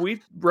right. are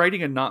we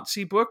writing a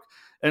Nazi book?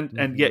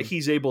 And yet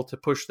he's able to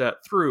push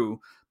that through.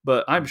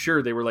 But I'm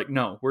sure they were like,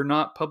 no, we're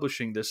not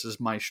publishing this as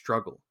My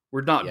Struggle.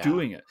 We're not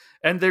doing it.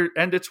 And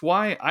it's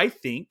why I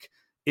think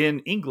in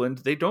England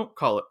they don't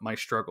call it My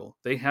Struggle.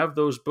 They have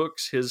those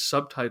books, his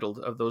subtitled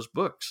of those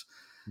books,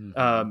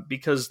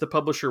 because the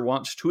publisher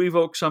wants to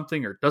evoke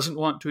something or doesn't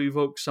want to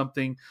evoke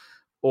something,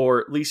 or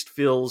at least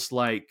feels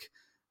like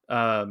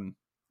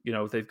you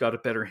know, they've got a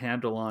better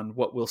handle on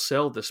what will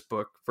sell this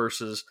book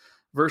versus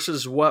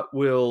what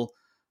will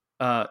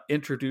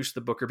introduce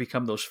the book or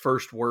become those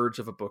first words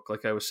of a book.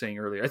 Like I was saying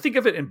earlier, I think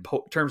of it in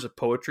terms of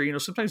poetry. You know,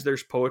 sometimes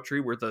there's poetry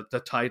where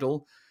the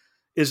title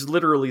is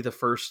literally the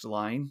first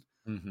line.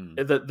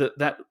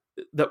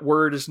 That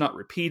word is not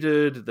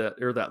repeated,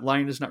 that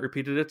line is not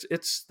repeated.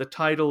 It's the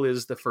title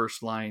is the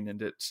first line,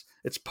 and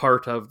it's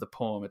part of the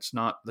poem. It's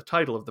not the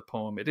title of the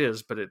poem. It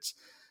is, but it's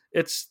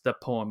the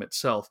poem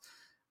itself.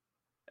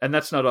 And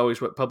that's not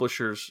always what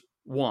publishers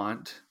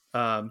want.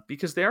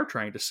 because they are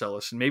trying to sell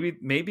us. And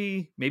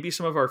maybe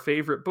some of our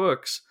favorite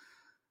books,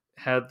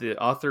 had the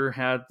author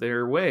had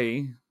their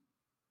way,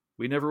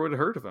 we never would have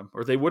heard of them,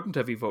 or they wouldn't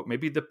have evoked.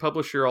 Maybe the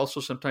publisher also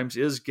sometimes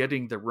is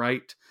getting the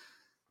right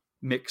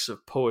mix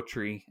of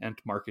poetry and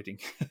marketing.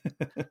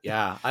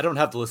 Yeah, I don't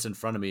have the list in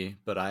front of me,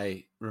 but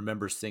I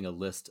remember seeing a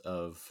list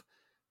of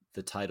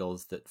the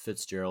titles that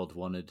Fitzgerald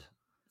wanted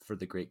for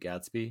The Great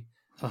Gatsby,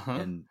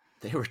 and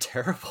they were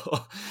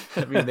terrible.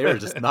 I mean, they were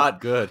just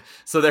not good.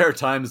 So there are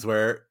times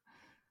where,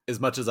 as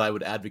much as I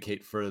would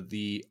advocate for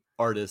the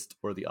artist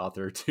or the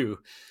author to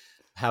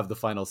have the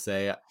final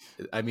say,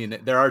 I mean,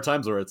 there are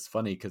times where it's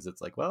funny because it's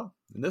like, well,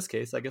 in this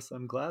case, I guess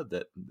I'm glad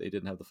that they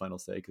didn't have the final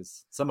say,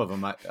 because some of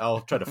them,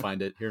 I'll try to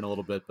find it here in a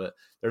little bit, but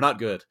they're not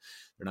good.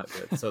 They're not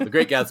good. So The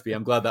Great Gatsby,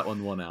 I'm glad that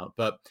one won out.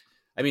 But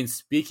I mean,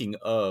 speaking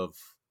of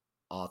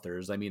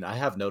authors, I mean, I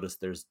have noticed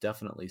there's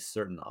definitely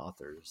certain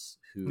authors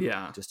who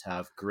just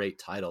have great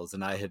titles,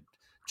 and I had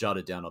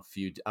jotted down a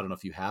few. I don't know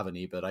if you have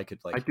any, but I could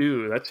I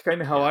do. That's kind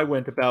of how I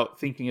went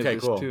about thinking of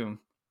this too.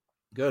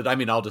 Good. I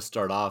mean, I'll just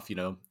start off,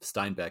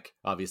 Steinbeck,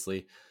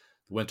 obviously,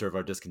 The Winter of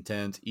Our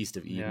Discontent, East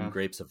of Eden,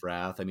 Grapes of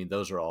Wrath. I mean,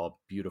 those are all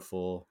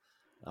beautiful.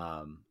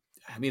 I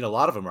mean, a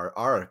lot of them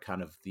are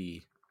kind of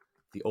the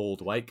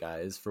old white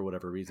guys for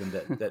whatever reason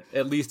that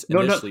at least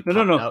initially popped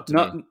out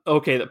to me.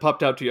 Okay, that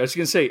popped out to you. I was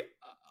going to say,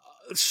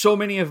 so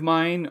many of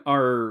mine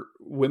are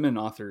women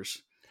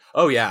authors.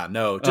 Oh yeah,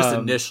 no, just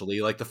initially,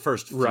 like the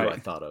first few I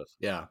thought of.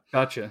 Yeah.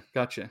 Gotcha.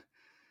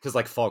 Because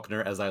like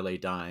Faulkner, As I Lay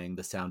Dying,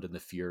 The Sound and the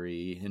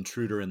Fury,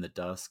 Intruder in the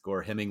Dusk,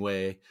 or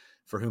Hemingway,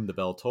 For Whom the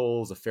Bell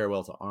Tolls, A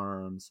Farewell to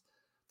Arms,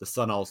 The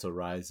Sun Also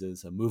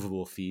Rises, A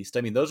Movable Feast.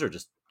 I mean, those are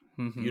just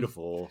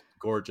beautiful,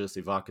 gorgeous,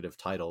 evocative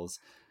titles.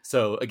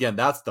 So again,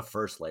 that's the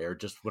first layer,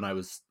 just when I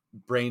was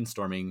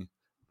brainstorming.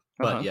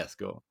 But yes,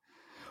 go.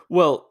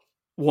 Well,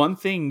 one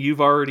thing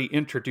you've already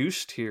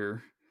introduced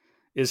here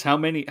is how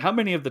many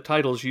of the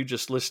titles you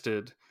just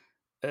listed,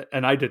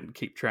 and I didn't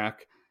keep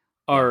track,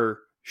 are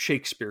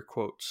Shakespeare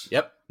quotes.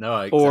 Yep.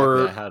 No,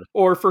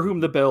 or For Whom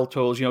the Bell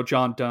Tolls,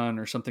 John Donne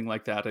or something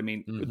like that. I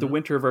mean, The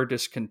Winter of Our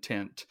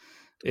Discontent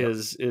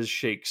is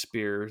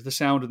Shakespeare. The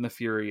Sound and the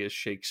Fury is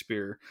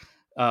Shakespeare.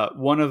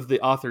 One of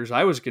the authors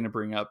I was going to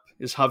bring up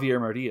is Javier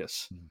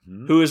Marias,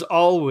 who is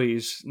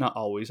not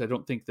always. I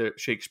don't think that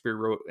Shakespeare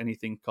wrote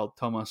anything called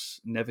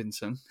Thomas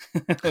Nevinson,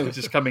 which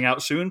is coming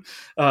out soon,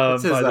 by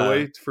the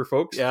way, for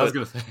folks. Yeah, I was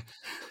going to say.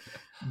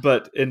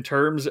 But in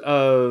terms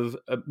of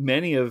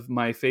many of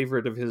my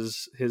favorite of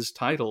his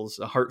titles,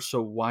 A Heart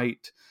So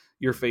White,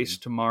 Your Face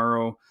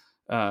Tomorrow,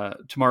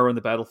 Tomorrow in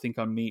the Battle Think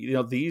on Me.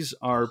 These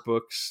are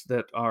books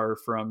that are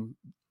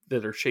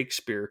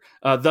Shakespeare.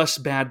 Thus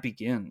Bad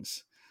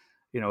Begins.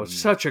 It's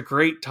such a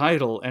great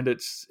title, and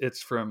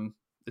it's from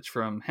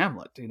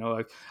Hamlet.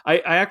 I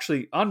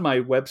actually, on my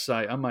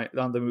website,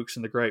 on the Mooks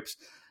and the Gripes,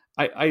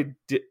 I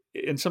did,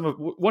 in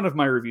one of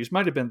my reviews,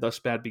 might have been Thus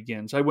Bad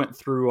Begins, I went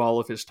through all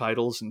of his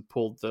titles and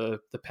pulled the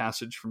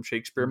passage from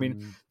Shakespeare. I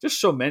mean,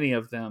 just so many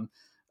of them.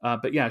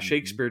 But yeah,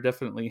 Shakespeare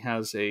definitely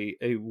has a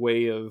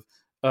way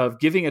of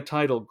giving a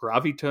title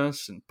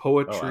gravitas and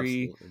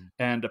poetry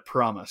and a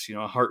promise.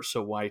 A heart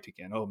so white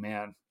again. Oh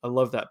man, I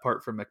love that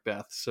part from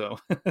Macbeth. So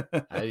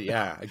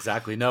yeah,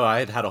 exactly. No,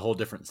 I had a whole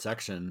different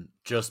section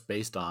just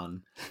based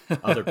on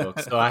other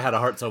books. So I had A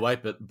Heart So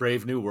White, but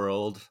Brave New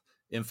World,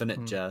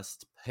 Infinite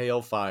Jest,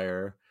 Pale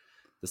Fire,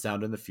 The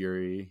Sound and the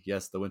Fury,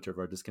 yes, The Winter of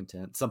Our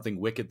Discontent, Something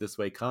Wicked This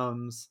Way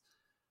Comes,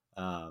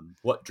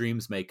 What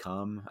Dreams May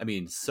Come. I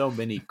mean, so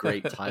many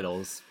great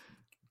titles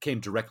came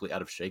directly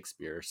out of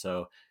Shakespeare.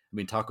 So I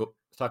mean, talk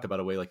about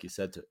a way, like you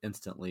said, to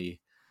instantly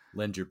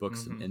lend your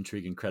books some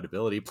intrigue and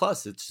credibility.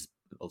 Plus, it's just,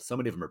 so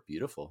many of them are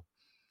beautiful.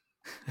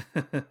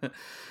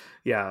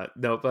 Yeah,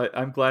 no, but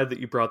I'm glad that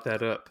you brought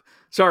that up.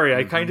 Sorry,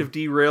 I kind of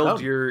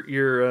derailed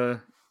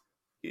your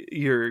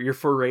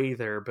foray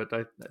there, but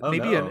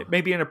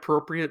maybe an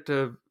appropriate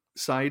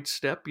side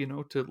step,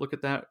 to look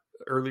at that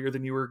earlier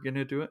than you were going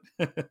to do it.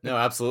 No,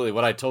 absolutely.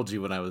 What I told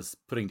you when I was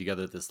putting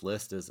together this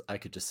list is I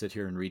could just sit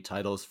here and read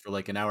titles for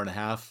like an hour and a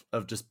half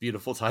of just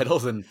beautiful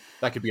titles, and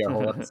that could be our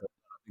whole episode.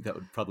 I think that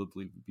would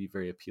probably be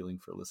very appealing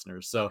for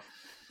listeners. So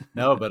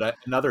no, but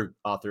another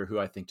author who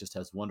I think just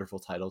has wonderful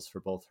titles for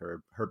both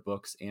her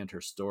books and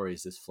her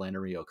stories is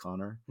Flannery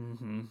O'Connor.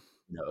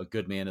 A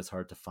Good Man Is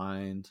Hard to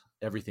Find,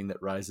 Everything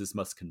That Rises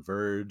Must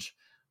Converge,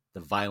 The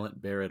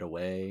Violent Bear It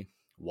Away,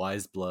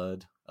 Wise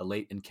Blood, A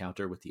Late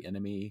Encounter with the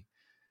Enemy.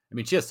 I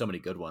mean, she has so many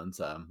good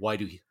ones. Why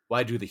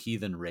do the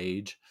Heathen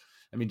Rage?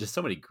 I mean, just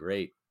so many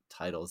great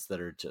titles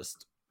that are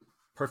just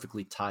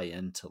perfectly tie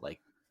into like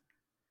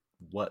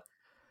what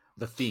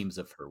the themes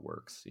of her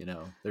works.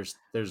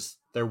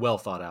 They're well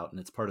thought out, and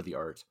it's part of the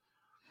art.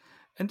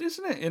 And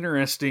isn't it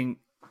interesting?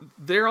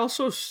 They're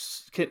also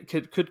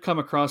could come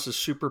across as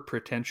super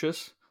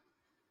pretentious.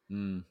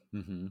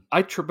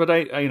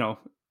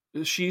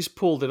 She's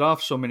pulled it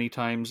off so many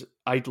times.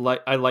 I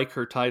like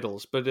her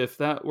titles, but if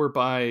that were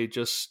by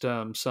just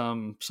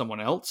someone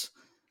else,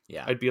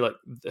 I'd be like,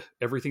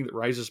 Everything That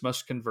Rises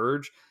Must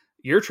Converge.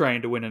 You're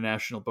trying to win a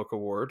National Book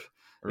Award.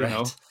 You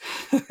know,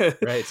 Right.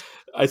 Right.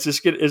 I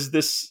just get, is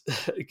this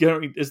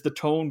going, is the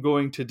tone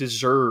going to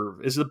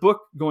deserve, is the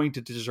book going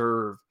to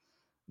deserve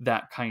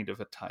that kind of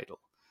a title?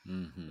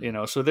 You Hmm.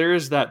 know, so there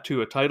is that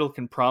too. A title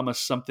can promise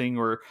something,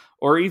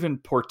 or even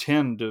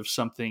portend of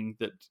something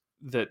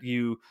that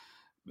you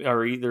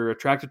are either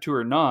attracted to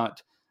or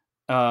not.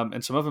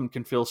 And some of them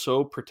can feel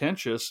so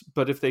pretentious,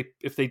 but if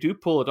they do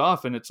pull it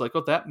off, and it's like,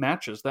 oh, that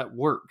matches, that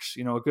works.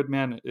 You know, A Good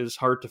Man Is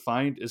Hard to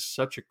Find is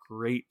such a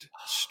great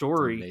It's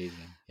story, amazing.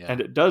 and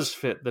Yeah. it does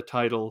fit the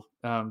title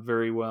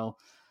very well.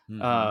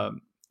 Hmm.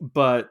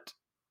 But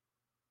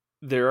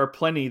there are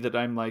plenty that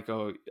I'm like,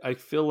 oh, I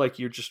feel like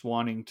you're just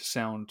wanting to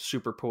sound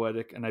super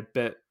poetic, and I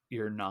bet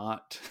you're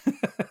not.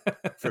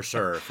 For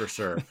sure. For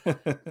sure.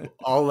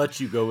 I'll let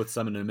you go with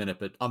some in a minute,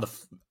 but on the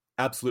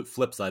absolute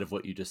flip side of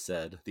what you just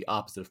said, the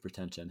opposite of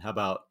pretension, how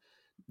about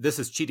this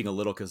is cheating a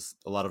little because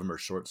a lot of them are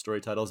short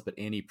story titles, but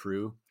Annie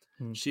Prue,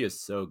 Hmm. she is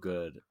so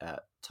good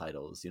at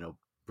titles.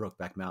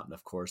 Brokeback Mountain,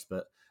 of course,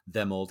 but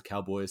Them Old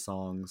Cowboy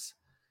Songs,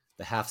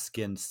 The Half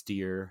Skinned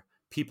Steer,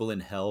 People in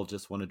Hell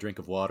Just Want a Drink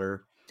of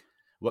Water,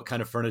 What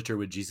Kind of Furniture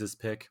Would Jesus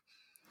Pick?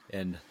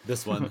 And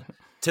this one,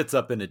 Tits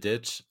Up in a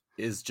Ditch,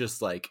 is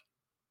just like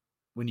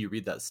when you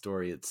read that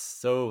story, it's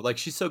so like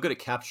she's so good at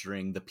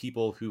capturing the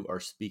people who are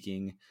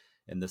speaking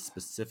in the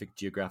specific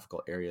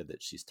geographical area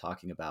that she's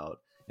talking about,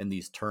 and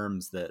these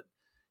terms that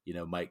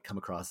might come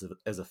across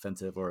as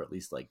offensive or at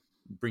least like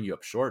bring you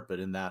up short. But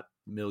in that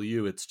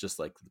milieu, it's just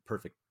like the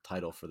perfect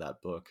title for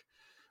that book.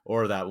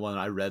 Or that one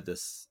I read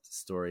this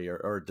story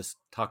or just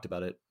talked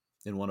about it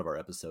in one of our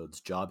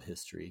episodes, Job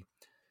History.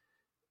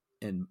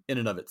 And in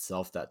and of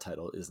itself, that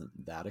title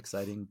isn't that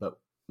exciting, but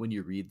when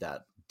you read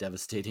that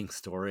devastating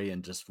story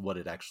and just what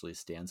it actually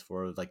stands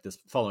for, like this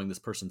following this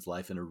person's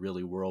life in a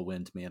really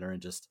whirlwind manner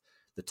and just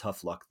the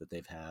tough luck that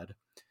they've had,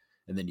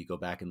 and then you go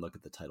back and look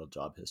at the title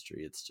Job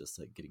History, it's just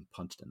like getting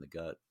punched in the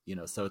gut.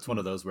 So it's one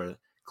of those where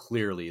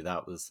clearly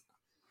that was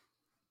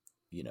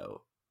you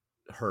know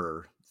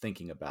her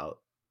thinking about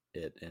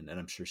it, and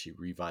I'm sure she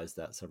revised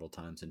that several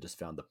times and just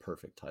found the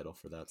perfect title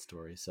for that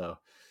story. So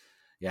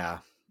yeah,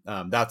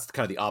 that's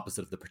kind of the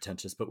opposite of the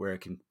pretentious, but where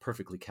it can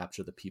perfectly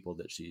capture the people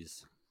that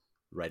she's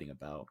writing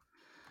about.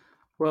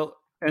 Well,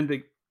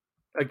 and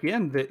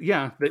again,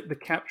 the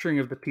capturing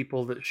of the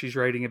people that she's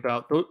writing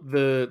about,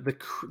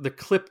 the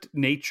clipped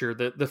nature,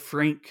 the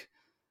frank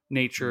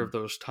nature of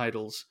those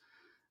titles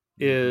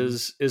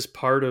Mm-hmm. is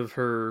part of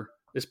her,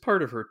 is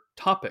part of her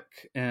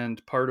topic,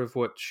 and part of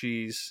what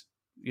she's,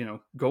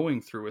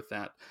 going through with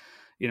that.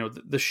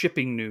 The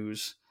shipping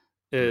news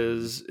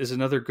Mm-hmm. is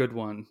another good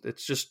one.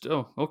 It's just,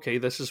 oh, okay,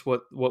 this is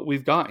what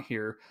we've got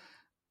here.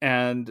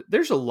 And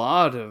there's a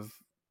lot of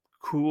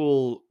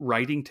cool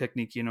writing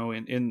technique,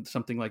 in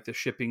something like the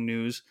shipping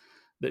news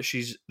that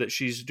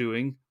she's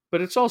doing,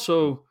 but it's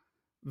also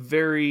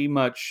very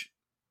much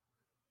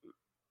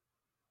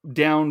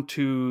down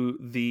to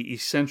the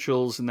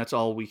essentials, and that's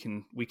all we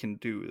can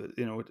do.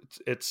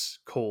 It's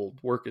cold,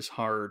 work is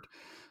hard.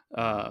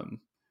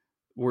 um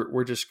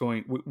we're just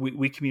going,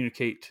 we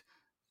communicate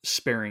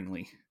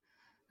sparingly,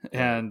 Right.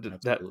 and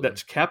Absolutely.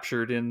 that's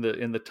captured in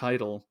the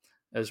title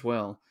as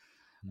well.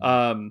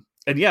 Mm.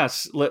 And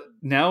yes,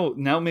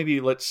 now maybe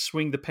let's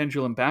swing the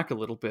pendulum back a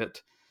little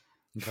bit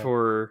Okay.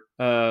 for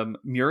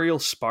Muriel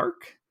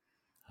Spark.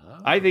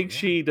 I Oh think yeah.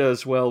 she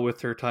does well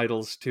with her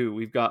titles too.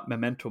 We've got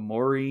Memento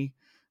Mori,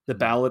 The Mm.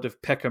 Ballad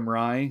of Peckham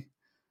Rye,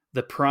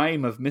 The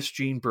Prime of Miss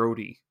Jean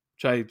Brodie,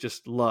 which I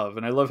just love,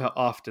 and I love how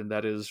often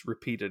that is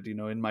repeated.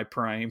 In my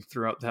prime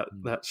throughout that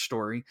Mm. that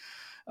story.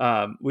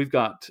 We've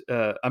got.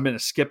 I'm going to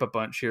skip a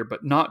bunch here,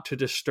 but Not to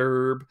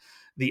Disturb,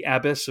 The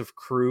Abbess of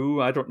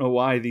Crewe. I don't know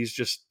why these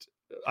just.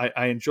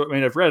 I enjoy. I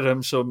mean, I've read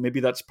them, so maybe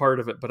that's part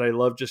of it. But I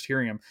love just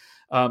hearing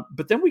them.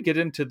 But then we get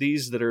into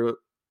these that are,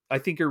 I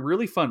think, are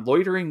really fun.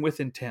 Loitering with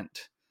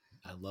Intent,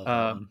 I love that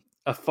um, one.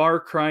 A Far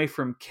Cry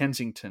from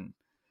Kensington.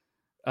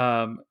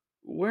 Um,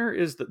 where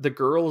is the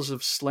Girls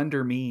of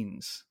Slender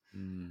Means?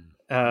 Mm.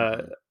 Uh,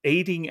 Mm-hmm.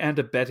 Aiding and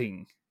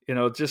abetting.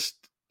 Just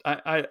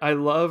I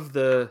love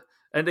the.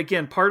 And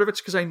again, part of it's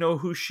because I know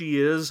who she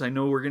is. I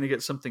know we're going to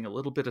get something a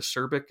little bit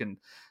acerbic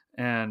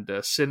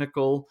and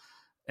cynical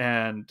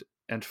and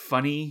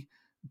funny,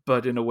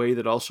 but in a way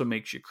that also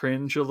makes you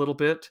cringe a little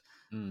bit.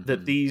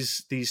 That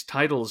Mm-hmm. these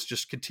titles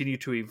just continue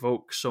to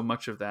evoke so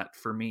much of that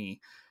for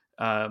me.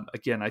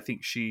 Again, I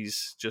think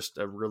she's just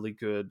a really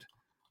good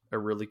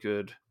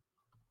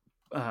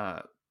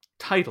uh,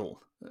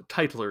 title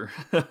titler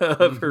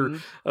of her Mm-hmm.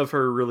 of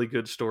her really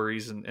good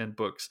stories and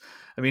books.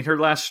 I mean, her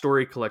last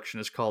story collection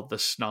is called The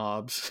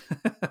Snobs.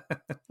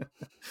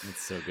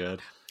 That's so good.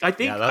 I Yeah.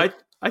 think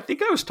That. I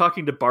think I was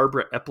talking to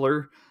Barbara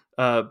Epler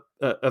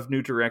of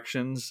New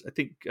Directions. I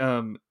think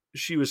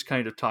she was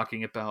kind of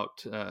talking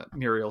about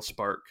Muriel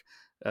Spark.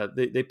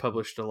 They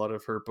published a lot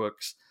of her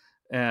books,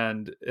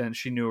 and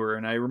she knew her.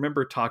 And I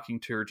remember talking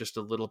to her just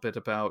a little bit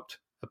about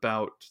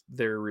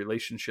their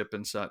relationship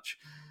and such,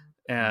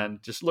 Mm.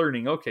 and just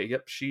learning. Okay,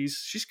 yep,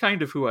 she's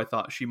kind of who I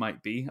thought she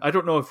might be. I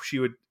don't know if she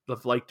would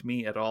have liked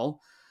me at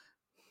all,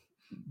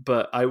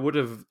 but I would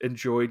have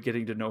enjoyed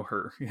getting to know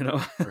her, you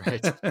know?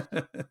 Right.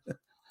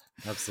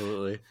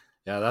 Absolutely.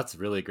 Yeah, that's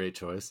really a great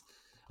choice.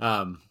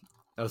 I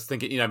was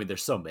thinking, I mean,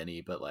 there's so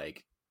many, but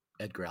like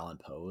Edgar Allan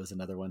Poe is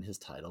another one. His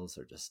titles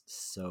are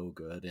just so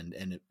good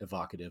and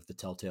evocative. The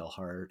Telltale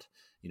Heart.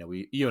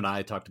 You and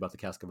I talked about the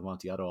Cask of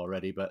Amontillado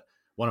already, but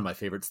one of my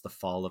favorites, The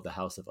Fall of the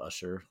House of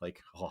Usher.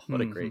 Like, oh,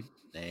 what a great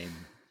name.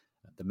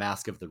 The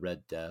Mask of the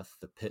Red Death,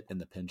 The Pit and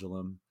the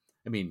Pendulum.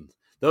 I mean,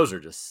 those are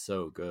just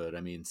so good.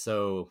 I mean,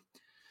 so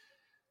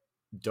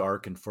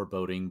dark and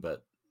foreboding,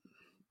 but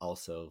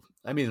also,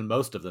 I mean,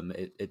 most of them,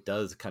 it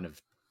does kind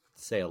of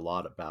say a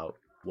lot about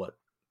what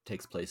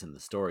takes place in the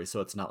story.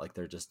 So it's not like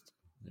they're just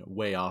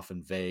way off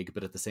and vague,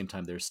 but at the same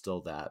time, there's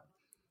still that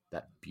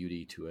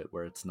beauty to it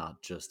where it's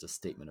not just a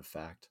statement of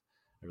fact.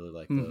 I really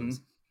like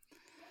those.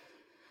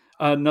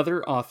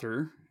 Another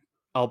author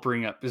I'll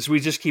bring up is we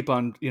just keep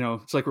on,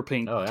 it's like we're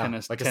playing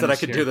tennis. Like I said, I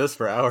could do this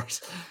for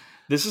hours.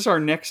 This is our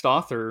next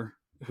author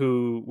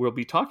who we'll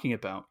be talking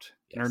about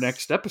in our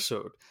next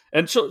episode.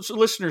 And so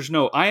listeners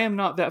know, I am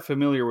not that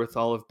familiar with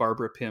all of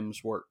Barbara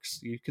Pym's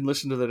works. You can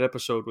listen to that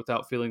episode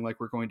without feeling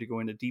like we're going to go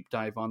into deep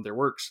dive on their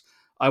works.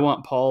 I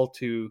want Paul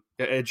to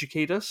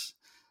educate us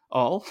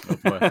all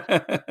about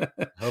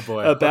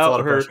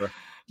her. Pressure.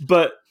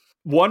 But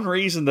one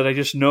reason that I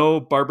just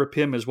know Barbara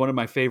Pym is one of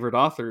my favorite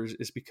authors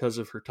is because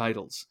of her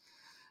titles.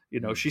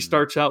 She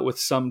starts out with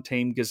Some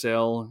Tame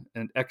Gazelle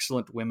and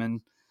Excellent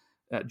Women,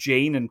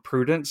 Jane and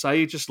Prudence.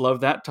 I just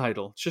love that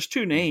title. It's just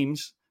two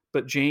names,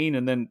 but Jane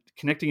and then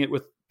connecting it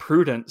with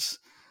Prudence.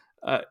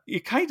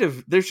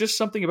 There's just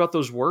something about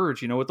those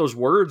words, what those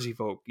words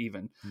evoke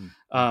even.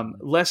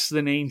 Less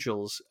Than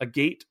Angels, A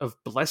Gate of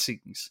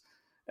Blessings.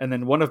 And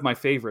then one of my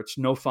favorites,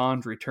 No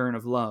Fond Return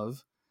of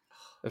Love.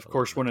 Of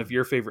course, one of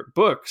your favorite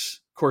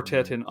books,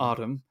 Quartet in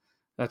Autumn.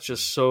 That's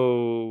just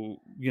so,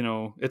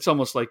 it's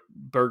almost like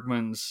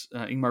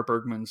Ingmar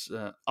Bergman's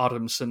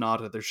Autumn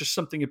Sonata. There's just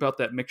something about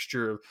that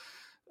mixture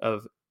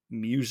of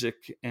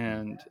music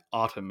and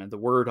autumn, and the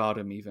word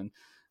autumn even.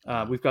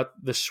 We've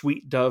got The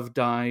Sweet Dove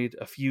Died,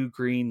 A Few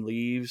Green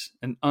Leaves,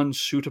 An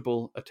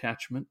Unsuitable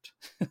Attachment.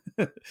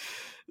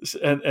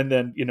 and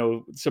then,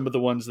 some of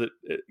the ones that,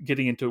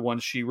 getting into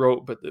ones she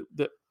wrote, but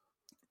that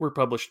were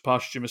published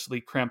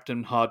posthumously,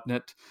 Crampton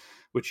Hodnet,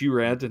 which you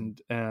read,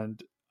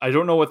 and I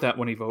don't know what that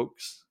one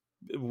evokes.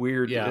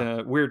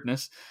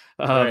 Weirdness.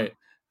 Right.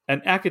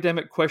 An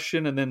Academic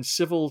Question, and then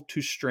Civil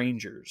to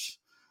Strangers.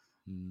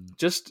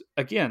 Just,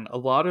 again, a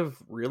lot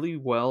of really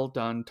well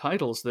done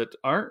titles that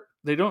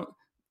they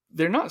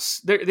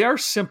are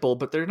simple,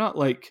 but they're not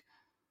like,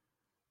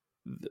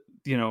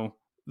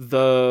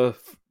 the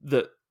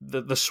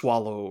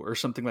Swallow or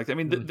something like that. I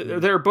mean,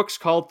 there are books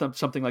called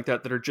something like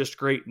that are just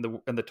great,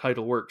 and the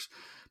title works.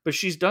 But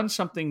she's done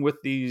something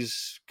with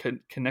these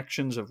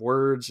connections of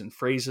words and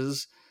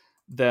phrases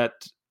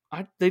that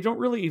they don't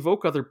really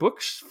evoke other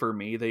books for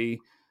me. They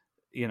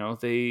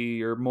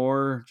are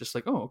more just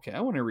like, oh, okay, I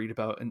want to read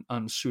about an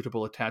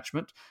unsuitable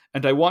attachment,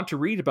 and I want to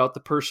read about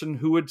the person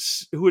who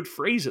would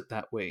phrase it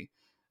that way.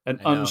 An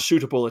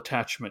unsuitable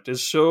attachment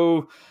is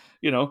so,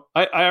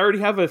 I already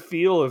have a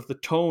feel of the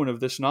tone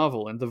of this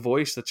novel and the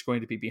voice that's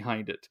going to be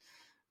behind it,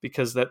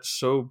 because that's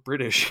so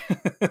British.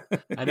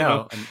 I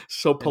know.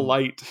 So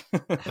polite.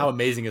 How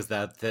amazing is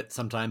that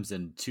sometimes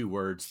in 2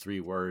 words, 3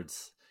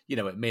 words,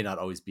 it may not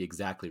always be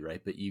exactly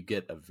right, but you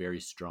get a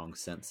very strong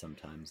sense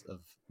sometimes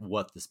of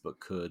what this book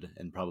could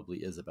and probably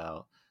is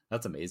about.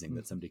 That's amazing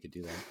that somebody could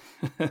do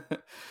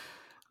that.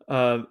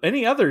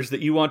 Any others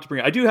that you want to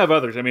bring? I do have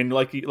others. I mean,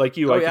 like you, I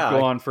could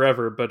go on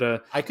forever,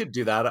 but I could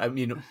do that. I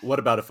mean, what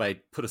about if I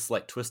put a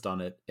slight twist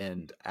on it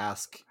and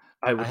ask?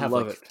 I have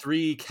love it.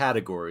 3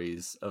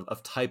 categories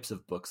of types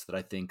of books that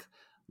I think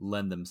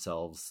lend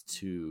themselves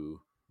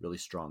to really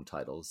strong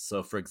titles.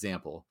 So, for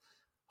example,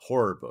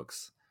 horror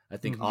books. I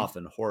think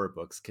often horror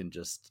books can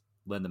just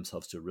lend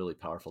themselves to a really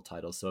powerful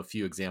title. So a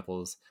few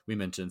examples, we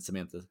mentioned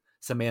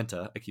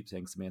Samantha, I keep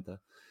saying Samantha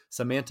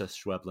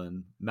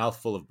Schweblin,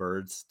 Mouthful of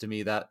Birds. To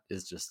me, that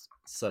is just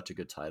such a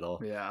good title.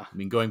 Yeah. I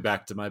mean, going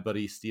back to my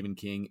buddy Stephen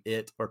King,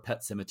 It or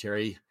Pet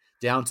Sematary,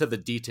 down to the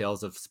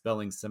details of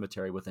spelling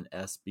cemetery with an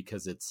S,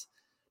 because it's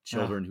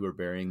children who are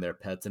burying their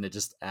pets. And it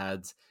just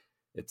adds,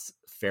 it's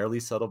fairly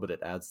subtle, but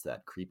it adds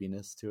that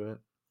creepiness to it.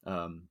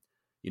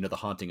 The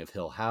Haunting of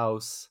Hill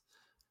House.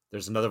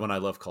 There's another one I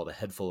love called A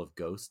Head Full of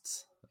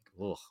Ghosts.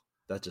 Like,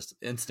 that just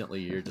instantly,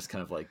 you're just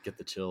kind of like, get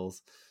the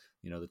chills.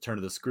 The Turn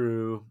of the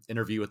Screw,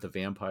 Interview with the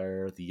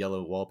Vampire, The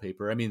Yellow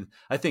Wallpaper. I mean,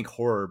 I think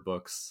horror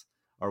books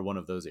are one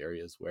of those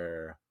areas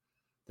where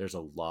there's a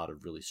lot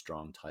of really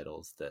strong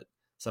titles that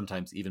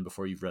sometimes even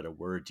before you've read a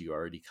word, you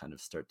already kind of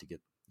start to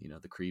get,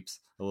 the creeps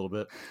a little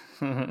bit.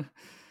 I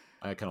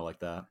kind of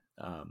like that.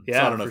 So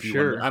I don't know if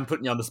you I'm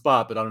putting you on the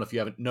spot, but I don't know if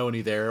you know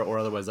any there, or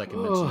otherwise I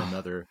can mention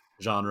another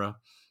genre.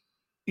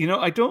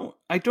 I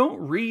don't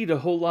read a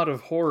whole lot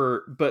of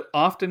horror, but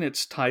often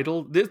it's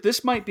titled.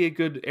 This might be a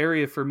good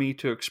area for me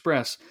to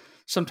express.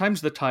 Sometimes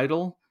the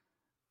title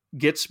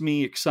gets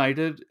me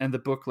excited and the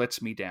book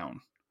lets me down.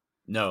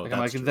 No, Like I'm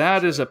like, that's true for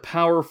that is sure. a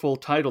powerful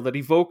title that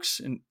evokes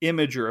an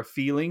image or a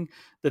feeling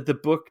that the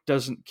book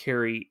doesn't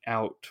carry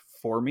out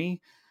for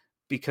me,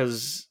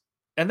 because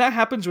and that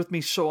happens with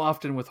me so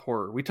often with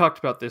horror. We talked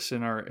about this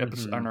in our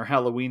episode, Hmm. on our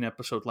Halloween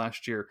episode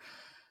last year.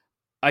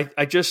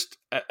 I just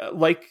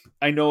like,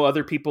 I know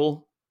other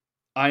people,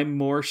 I'm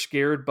more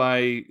scared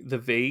by the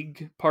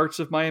vague parts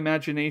of my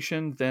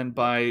imagination than Yep.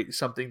 by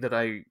something that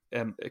I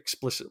am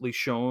explicitly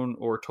shown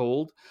or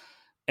told.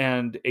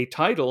 And a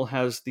title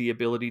has the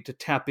ability to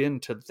tap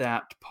into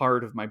that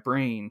part of my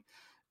brain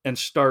and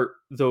start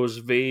those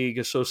vague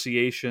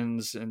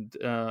associations and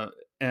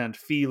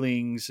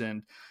feelings,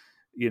 and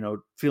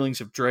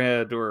feelings of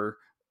dread or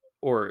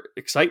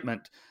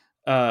excitement,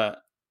 uh,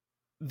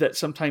 that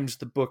sometimes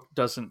the book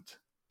doesn't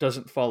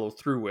follow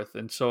through with.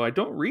 And so I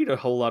don't read a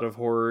whole lot of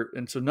horror,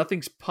 and so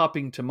nothing's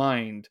popping to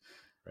mind,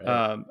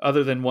 Right.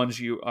 other than ones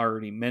you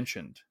already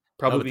mentioned,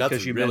 No, probably but that's a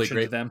because you really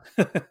mentioned great. them.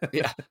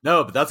 Yeah,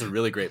 no, but that's a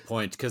really great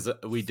point because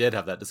we did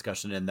have that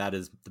discussion, and that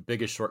is the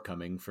biggest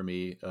shortcoming for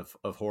me of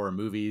horror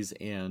movies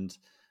and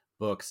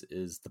books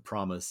is the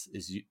promise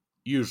is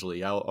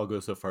usually I'll go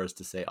so far as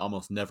to say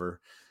almost never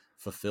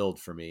fulfilled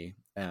for me.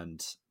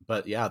 And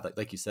but yeah,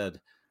 like you said,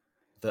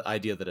 the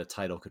idea that a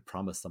title could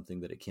promise something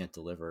that it can't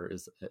deliver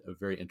is a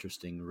very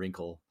interesting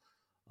wrinkle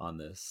on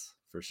this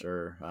for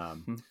sure.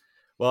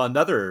 Well,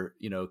 another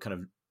kind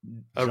of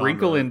A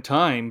Wrinkle genre. in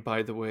Time,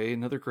 by the way,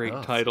 another great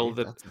Oh, title see,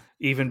 that that's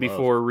even love.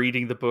 before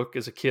reading the book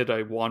as a kid,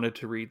 I wanted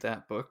to read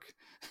that book.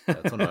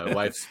 That's one of my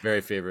wife's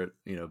very favorite,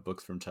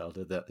 books from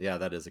childhood.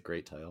 That is a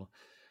great title.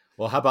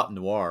 Well, how about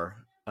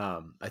noir?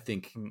 I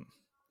think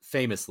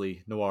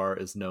famously noir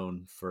is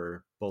known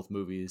for both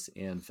movies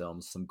and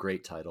films. Some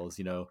great titles.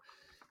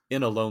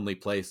 In a Lonely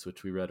Place,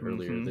 which we read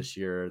earlier Mm-hmm. this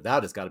year,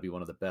 that has got to be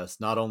one of the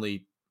best. Not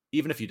only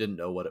even if you didn't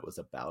know what it was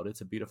about, it's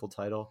a beautiful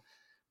title.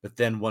 But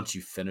then once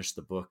you finish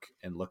the book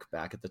and look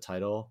back at the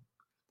title,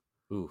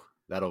 ooh,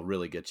 that'll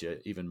really get you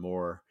even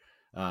more.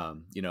 I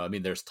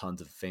mean, there's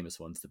tons of famous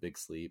ones, The Big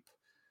Sleep,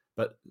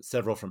 but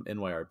several from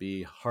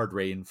NYRB, Hard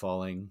Rain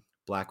Falling,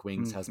 Black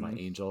Wings Has My Mm-hmm.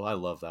 Angel. I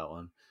love that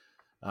one.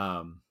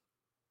 Um,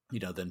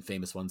 then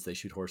famous ones, They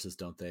Shoot Horses,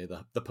 Don't They?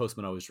 The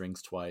Postman Always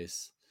Rings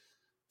Twice,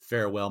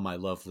 Farewell, My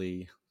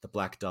Lovely, The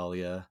Black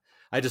Dahlia.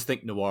 I just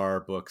think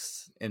noir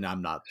books, and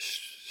I'm not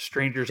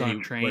Strangers on a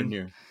anywhere Train.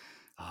 near.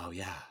 Oh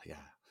yeah, yeah,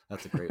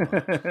 that's a great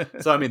one.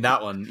 So I mean,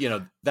 that one,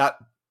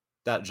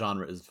 that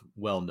genre is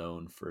well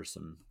known for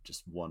some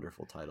just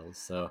wonderful titles.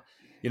 So,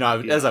 as I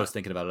Yeah. was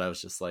thinking about it, I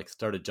was just like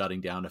started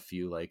jotting down a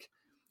few like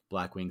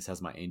Black Wings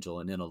Has My Angel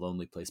and In a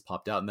Lonely Place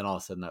popped out, and then all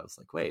of a sudden I was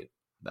like, wait,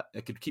 I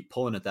could keep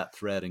pulling at that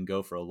thread and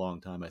go for a long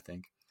time. I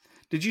think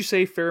Did you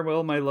say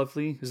Farewell, My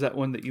Lovely? Is that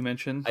one that you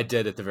mentioned? I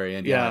did at the very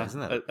end. Yeah, Yeah, isn't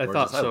that I gorgeous?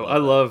 thought I so. I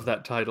love that love title.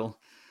 that title.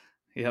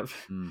 Yep.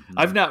 Hmm.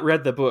 I've not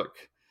read the book,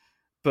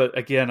 but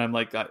again, I'm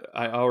like,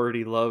 I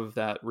already love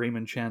that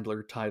Raymond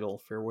Chandler title,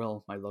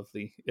 Farewell, My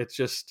Lovely. It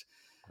just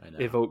I know.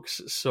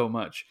 evokes so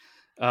much.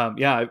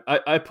 Yeah,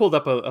 I pulled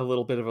up a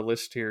little bit of a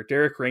list here.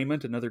 Derek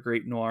Raymond, another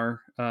great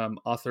noir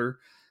author.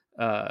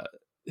 Uh,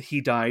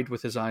 he died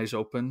with his eyes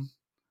open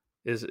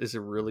is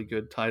a really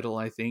good title.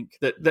 I think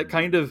that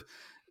kind Mm. of,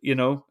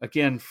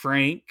 again,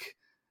 frank,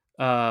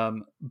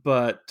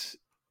 but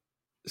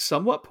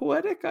somewhat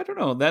poetic. I don't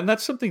know. Then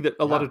that's something that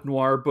a lot Yeah. of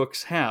noir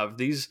books have.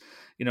 These,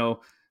 you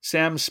know,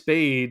 Sam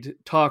Spade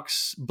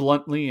talks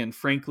bluntly and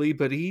frankly,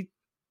 but he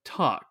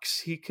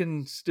talks. He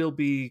can still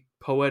be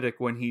poetic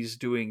when he's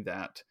doing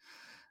that.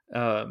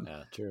 Um,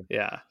 Yeah. True.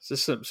 yeah,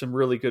 just some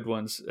really good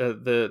ones.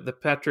 The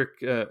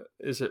Patrick,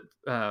 is it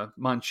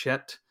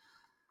Manchette?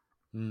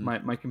 Mm. My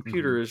Hmm.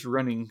 computer is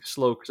running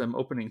slow because I'm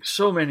opening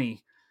so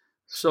many.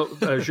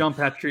 So Jean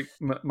Patrick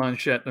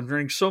Manchette. I'm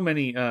running so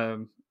many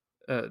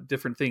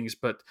different things,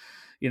 but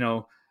you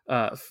know,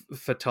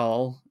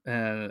 Fatal,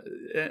 and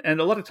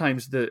a lot of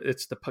times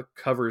it's the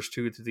covers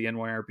too to the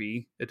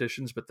NYRB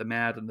editions, but the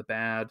Mad and the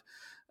Bad,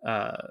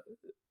 uh,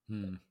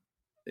 Mm.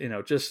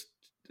 just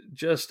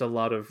a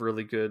lot of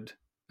really good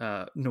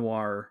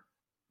noir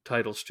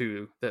titles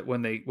too. That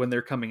when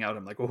they're coming out,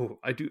 I'm like, oh,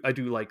 I do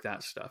like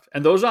that stuff,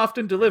 and those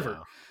often I deliver.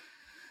 know.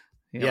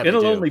 Yeah, In they a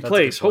do. Lonely That's a good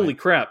Place, holy point.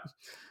 crap!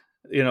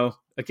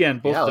 Again,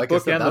 Yeah, both the like I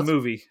book said, and the that's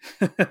movie.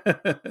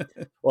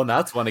 well, and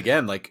that's one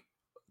again. Like,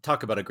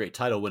 talk about a great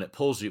title when it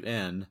pulls you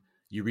in.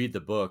 You read the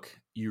book,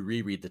 you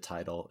reread the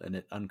title, and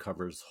it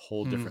uncovers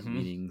whole different Hmm.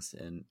 meanings.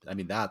 And I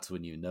mean, that's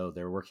when you know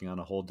they're working on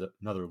a whole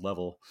another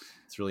level.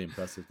 It's really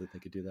impressive that they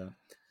could do that.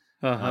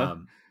 Uh huh.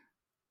 Um,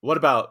 what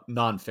about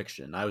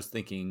nonfiction? I was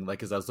thinking,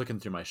 like, as I was looking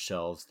through my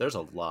shelves, there's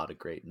a lot of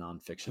great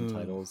nonfiction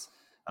titles.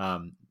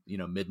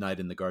 Midnight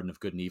in the Garden of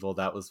Good and Evil.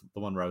 That was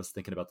the one where I was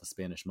thinking about the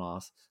Spanish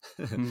moss,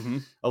 Hmm.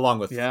 along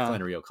with Yeah.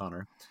 Flannery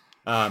O'Connor.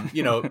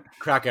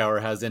 Krakauer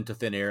has Into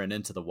Thin Air and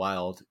Into the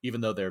Wild,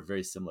 even though they're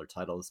very similar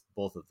titles.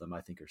 Both of them,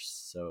 I think, are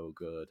so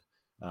good.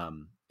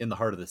 In the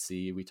Heart of the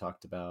Sea, we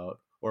talked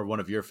about, or one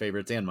of your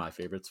favorites and my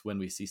favorites, When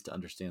We Cease to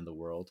Understand the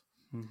World.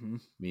 Hmm.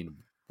 I mean,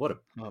 what a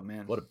Oh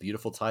man. what a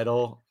beautiful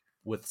title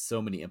with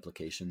so many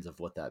implications of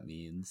what that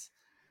means.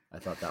 I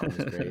thought that one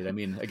was great. I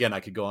mean, again, I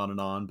could go on and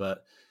on,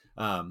 but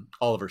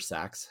Oliver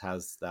Sacks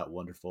has that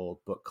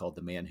wonderful book called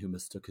The Man Who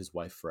Mistook His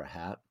Wife for a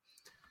Hat.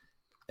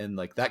 And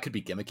like that could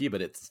be gimmicky,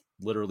 but it's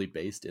literally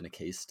based in a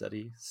case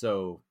study.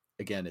 So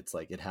again, it's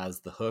like it has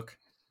the hook,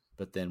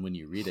 but then when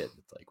you read it,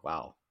 it's like,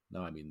 wow,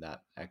 no, I mean,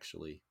 that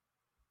actually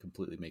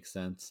completely makes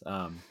sense.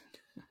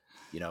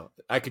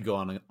 I could go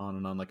on and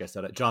on. Like I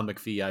said, John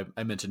McPhee,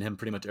 I mentioned him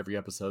pretty much every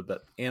episode,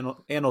 but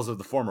Annals of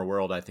the Former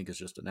World, I think, is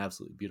just an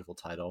absolutely beautiful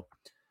title.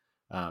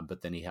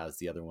 But then he has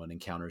the other one,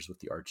 Encounters with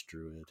the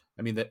Archdruid.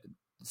 I mean,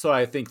 so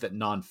I think that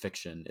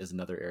nonfiction is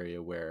another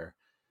area where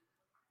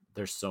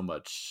there's so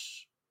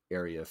much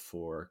area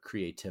for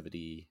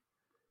creativity.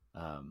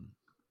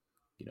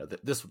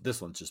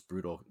 This one's just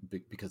brutal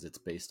because it's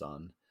based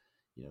on,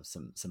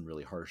 some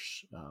really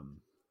harsh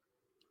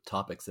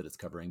topics that it's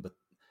covering, but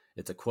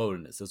it's a quote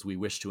and it says, "We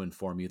wish to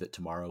inform you that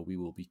tomorrow we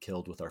will be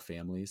killed with our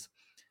families."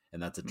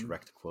 And that's a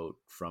direct quote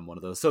from one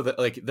of those. So that,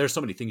 like, there's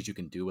so many things you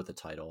can do with a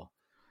title.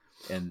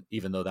 And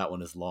even though that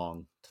one is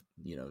long,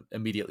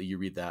 immediately you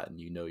read that and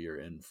you know what you're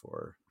in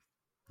for.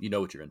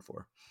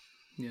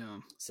 Yeah.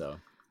 So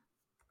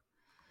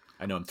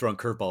I know I'm throwing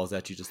curveballs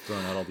at you, just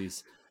throwing out all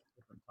these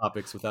different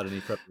topics without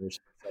any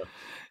preparation. So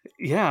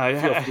yeah, I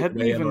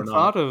hadn't even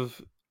thought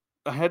of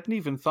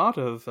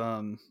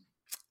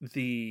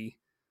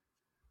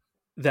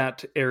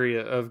that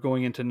area of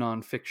going into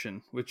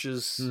nonfiction, which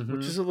is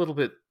a little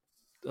bit,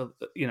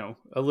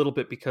 a little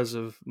bit because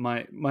of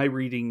my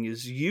reading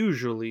is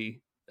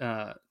usually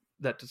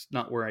that's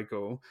not where I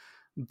go.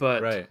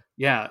 But right.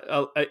 Yeah,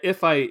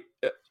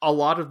 a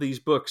lot of these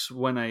books,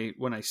 when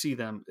I see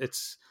them,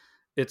 it's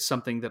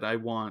something that I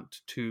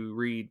want to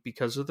read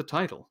because of the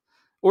title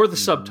or the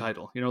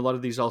subtitle. A lot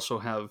of these also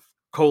have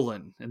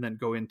colon and then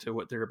go into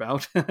what they're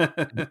about.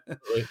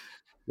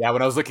 Yeah,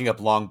 when I was looking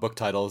up long book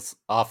titles,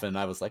 often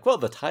I was like, well,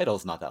 the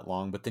title's not that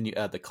long, but then you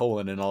add the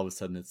colon and all of a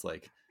sudden it's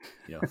like,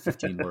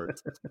 15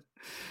 words.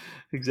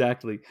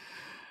 Exactly.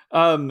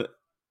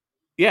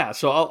 Yeah,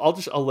 so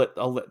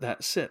I'll let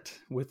that sit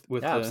with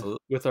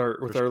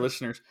our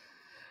listeners.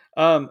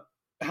 How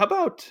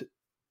about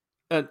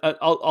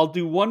I'll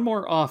do one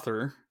more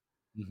author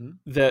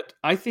that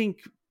I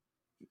think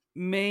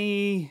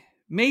may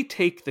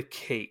take the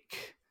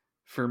cake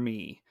for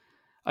me.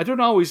 I don't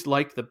always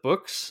like the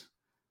books,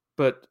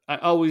 but I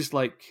always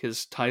like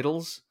his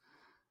titles.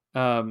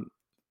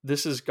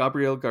 This is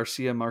Gabriel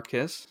Garcia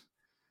Marquez.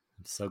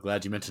 I'm so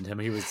glad you mentioned him.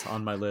 He was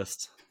on my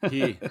list.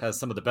 He has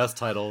some of the best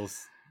titles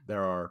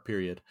there are,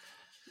 period.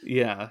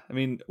 Yeah, I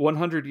mean,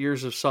 100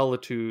 Years of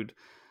Solitude.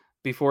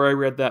 Before I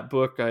read that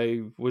book,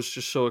 I was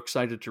just so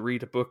excited to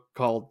read a book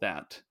called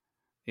that.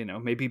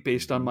 Maybe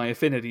based on my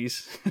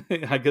affinities.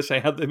 I guess I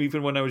had them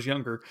even when I was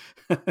younger.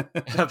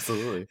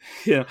 Absolutely.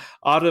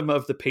 Autumn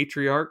of the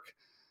Patriarch.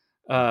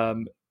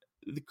 The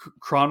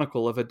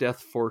Chronicle of a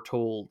Death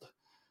Foretold.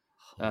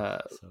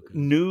 So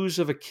News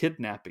of a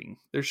Kidnapping.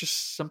 There's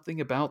just something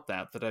about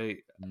that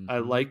I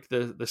like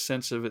the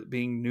sense of it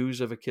being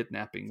news of a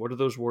kidnapping. What do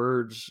those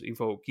words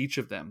evoke, each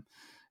of them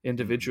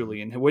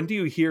individually? And when do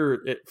you hear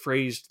it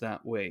phrased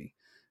that way?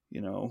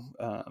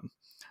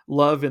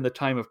 Love in the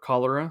Time of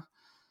Cholera.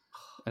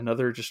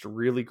 Another just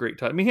really great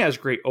title. I mean, he has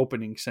great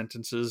opening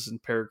sentences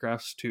and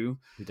paragraphs too.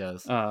 He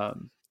does.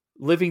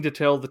 Living to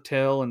Tell the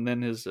Tale, and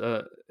then his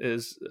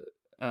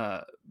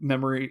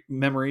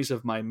Memories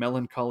of My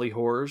Melancholy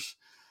Horrors.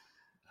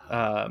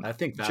 I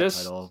think that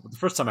title, the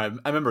first time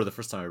I remember the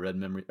first time I read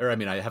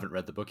I haven't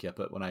read the book yet,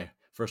 but when I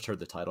first heard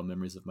the title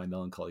Memories of My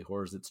Melancholy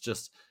Horrors, it's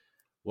just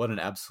what an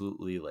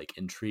absolutely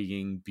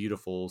intriguing,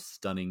 beautiful,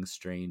 stunning,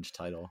 strange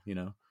title,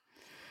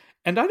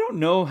 And I don't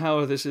know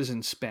how this is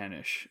in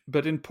Spanish,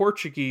 but in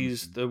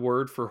Portuguese, the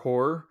word for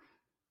horror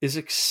is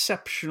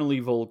exceptionally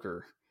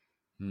vulgar.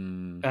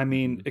 I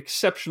mean,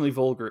 exceptionally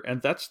vulgar.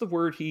 And that's the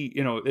word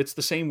it's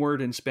the same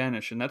word in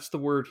Spanish, and that's the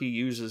word he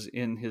uses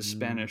in his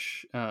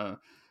Spanish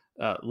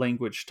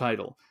language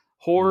title.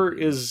 Horror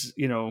is,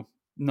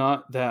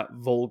 not that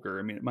vulgar.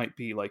 I mean, it might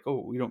be like,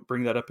 oh, we don't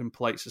bring that up in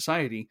polite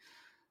society.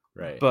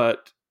 Right.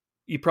 But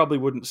you probably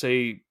wouldn't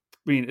say,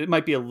 it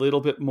might be a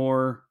little bit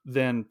more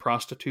than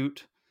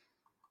prostitute.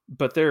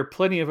 But there are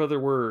plenty of other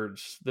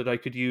words that I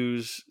could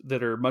use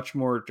that are much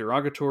more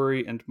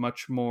derogatory and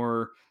much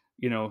more,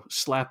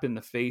 slap in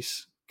the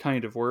face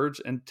kind of words.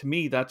 And to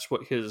me, that's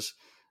what his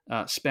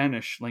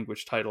Spanish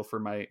language title for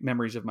my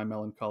Memories of My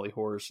Melancholy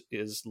Horrors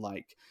is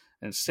like.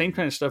 And same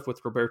kind of stuff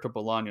with Roberto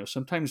Bolaño.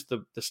 Sometimes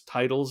the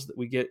titles that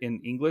we get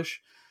in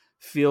English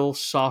feel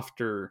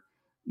softer.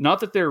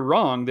 Not that they're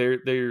wrong; they're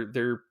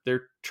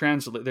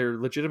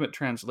legitimate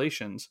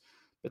translations,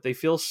 but they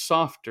feel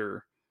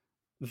softer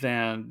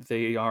than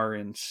they are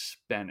in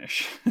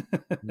Spanish.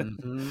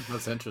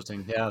 That's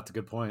interesting. Yeah, that's a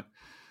good point.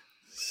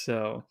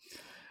 So,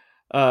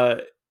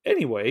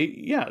 anyway,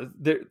 yeah,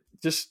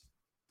 just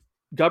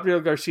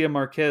Gabriel Garcia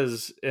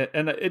Marquez,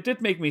 and it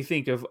did make me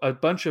think of a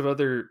bunch of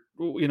other,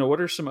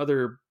 what are some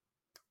other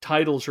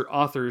titles or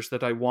authors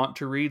that I want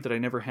to read that I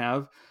never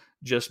have,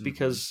 just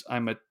because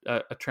I'm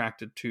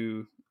attracted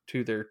to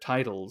their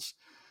titles,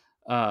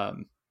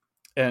 and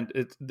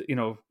it,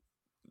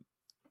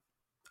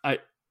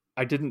 I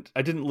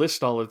I didn't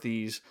list all of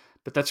these,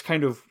 but that's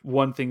kind of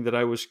one thing that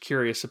I was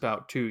curious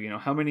about too. You know,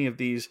 how many of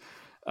these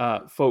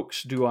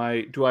folks do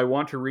I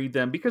want to read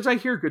them because I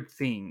hear good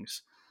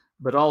things,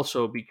 but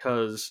also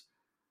because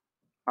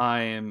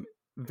I am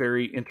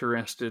very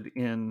interested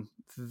in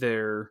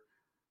their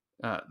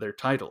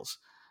titles.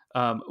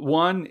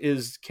 One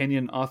is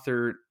Kenyan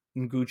author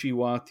Ngugi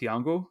wa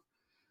Thiong'o.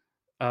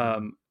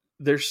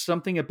 There's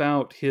something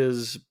about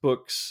his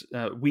books,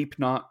 Weep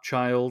Not,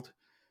 Child,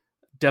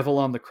 Devil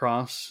on the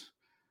Cross,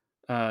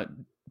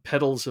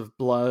 Petals of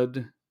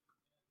Blood,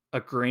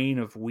 A Grain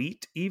of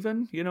Wheat,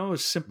 even, you know,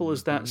 as simple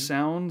as that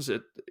sounds,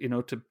 it, you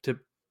know, to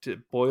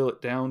boil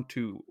it down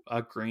to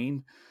a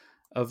grain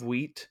of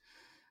wheat.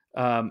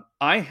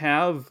 I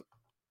have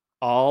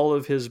all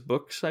of his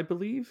books, I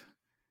believe,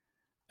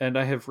 and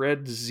I have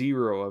read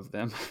 0 of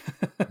them.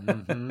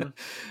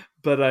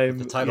 But I'm,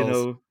 you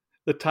know,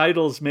 the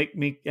titles make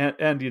me,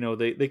 and you know,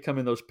 they come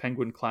in those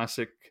Penguin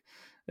Classic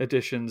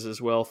editions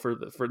as well for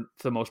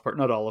the most part.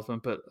 Not all of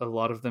them, but a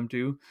lot of them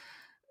do.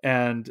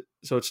 And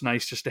so it's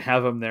nice just to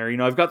have them there. You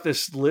know, I've got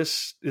this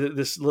list,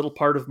 this little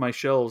part of my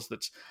shelves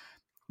that's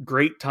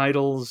great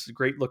titles,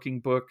 great looking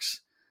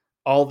books,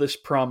 all this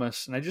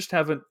promise, and I just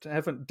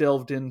haven't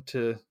delved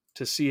into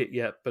to see it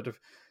yet. But if,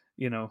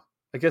 you know,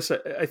 I guess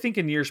I think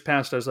in years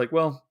past I was like,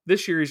 well,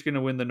 this year he's going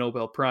to win the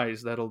Nobel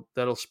Prize.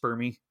 That'll spur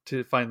me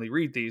to finally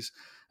read these.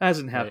 It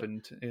hasn't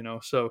happened, you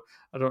know, so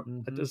I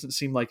don't. It doesn't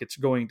seem like it's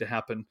going to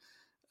happen.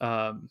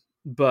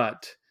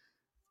 But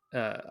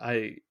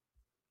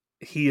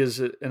he is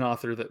an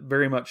author that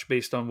very much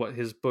based on what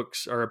his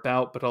books are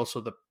about, but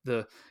also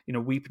the you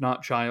know, Weep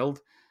Not, Child.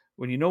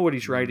 When you know what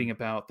he's writing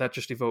about, that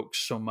just evokes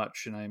so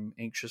much, and I'm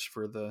anxious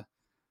for the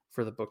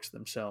books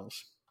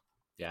themselves.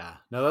 Yeah,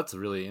 no, that's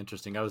really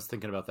interesting. I was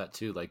thinking about that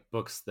too, like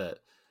books that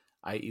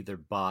I either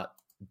bought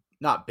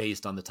not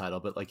based on the title,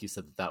 but like you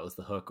said, that was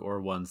the hook,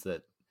 or ones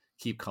that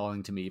keep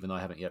calling to me even though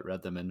I haven't yet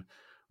read them. And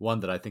one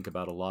that I think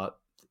about a lot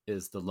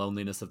is The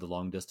Loneliness of the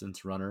Long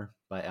Distance Runner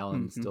by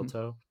Alan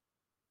Sillitoe.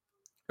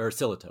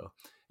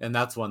 And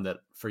that's one that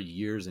for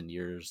years and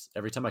years,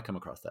 every time I come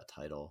across that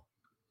title,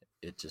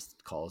 it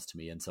just calls to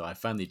me. And so I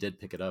finally did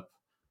pick it up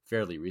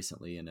fairly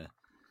recently in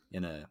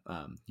a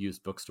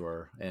used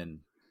bookstore, and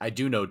I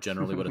do know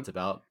generally what it's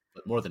about,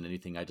 but more than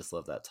anything, I just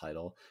love that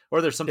title. Or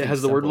there's something, it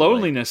has the word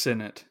loneliness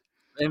in it,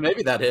 and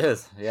maybe that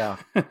is, yeah.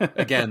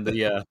 Again,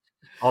 the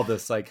all the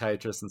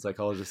psychiatrists and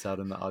psychologists out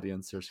in the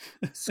audience are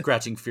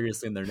scratching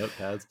furiously in their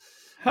notepads.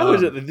 How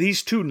is it that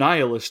these two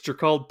nihilists are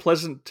called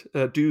pleasant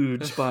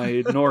dudes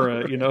by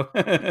Nora? You know.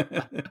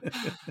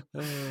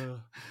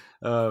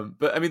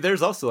 But I mean,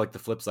 there's also like the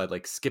flip side,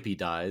 like Skippy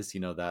Dies.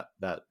 You know,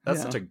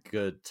 that's such a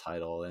good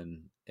title,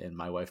 and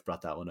my wife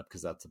brought that one up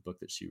because that's a book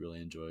that she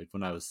really enjoyed.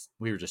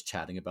 We were just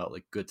chatting about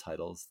like good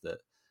titles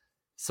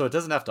so it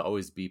doesn't have to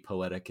always be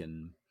poetic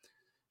and,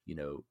 you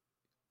know,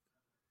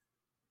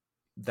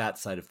 that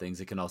side of things.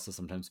 It can also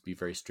sometimes be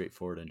very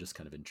straightforward and just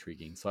kind of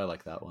intriguing. So I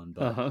like that one.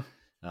 But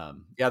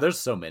yeah, there's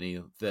so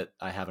many that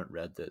I haven't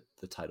read that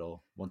the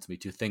title wants me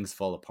to. Things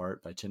Fall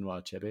Apart by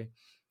Chinua Achebe.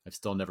 I've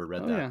still never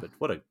read that,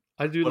 but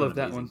I love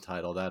that one.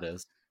 Title that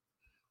is.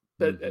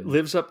 That it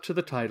lives up to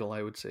the title,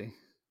 I would say.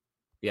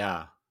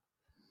 Yeah,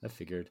 I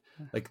figured.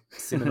 Like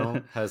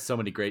Simenon has so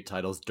many great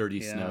titles.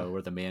 Dirty Snow,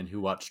 or The Man Who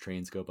Watched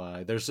Trains Go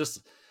By. There's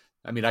just,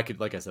 I mean, I could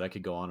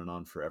go on and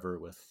on forever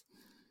with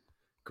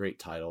great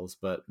titles.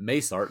 But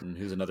May Sarton,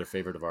 who's another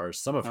favorite of ours,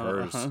 some of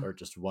hers are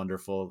just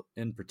wonderful.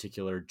 In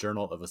particular,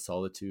 Journal of a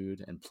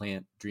Solitude and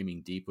Plant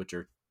Dreaming Deep, which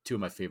are two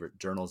of my favorite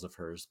journals of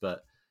hers.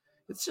 But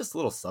it's just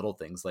little subtle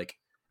things, like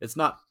it's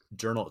not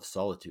Journal of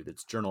Solitude,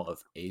 it's Journal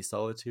of a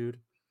Solitude.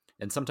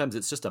 And sometimes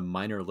it's just a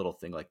minor little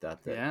thing like that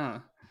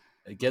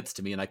it gets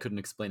to me, and I couldn't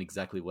explain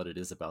exactly what it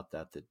is about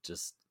that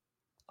just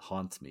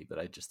haunts me, but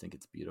I just think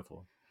it's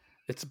beautiful.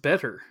 It's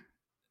better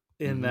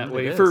in that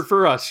way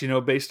for us, you know,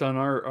 based on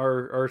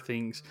our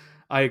things.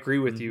 I agree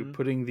with you.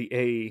 Putting the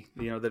A,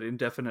 you know, that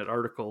indefinite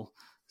article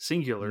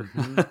singular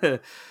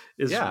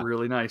is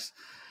really nice.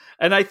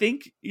 And I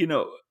think, you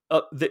know,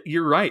 that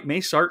you're right. May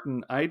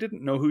Sarton, I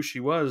didn't know who she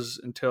was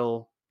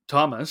until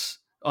Thomas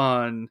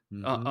on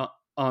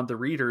the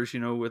readers, you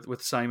know,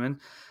 with Simon,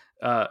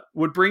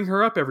 would bring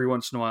her up every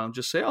once in a while and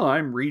just say, "Oh,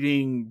 I'm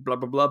reading blah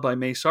blah blah by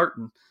May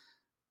Sarton,"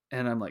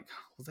 and I'm like,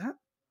 "Well,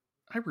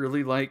 I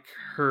really like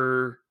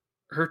her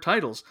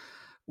titles."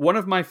 One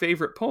of my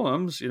favorite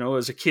poems, you know,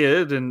 as a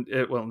kid, and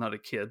well, not a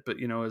kid, but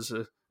you know, as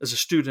a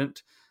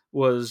student,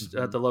 was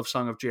the Love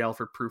Song of J.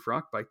 Alfred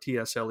Prufrock by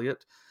T.S.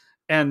 Eliot.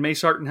 And May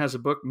Sarton has a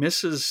book,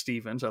 Mrs.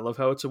 Stevens. I love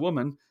how it's a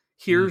woman.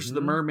 Here's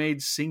the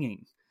Mermaid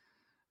Singing.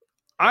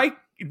 I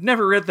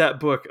never read that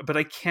book, but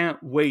I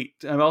can't wait.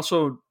 I'm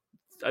also,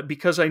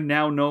 because I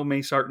now know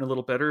May Sarton a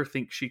little better,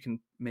 think she can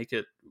make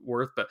it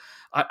worth. But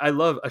I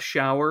love A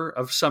Shower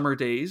of Summer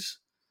Days.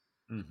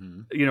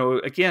 You know,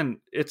 again,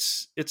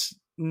 it's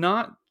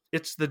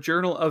the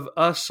Journal of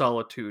a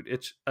Solitude.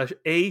 It's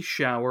a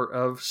shower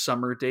of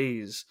summer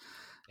days.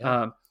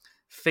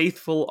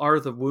 Faithful Are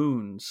the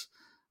Wounds.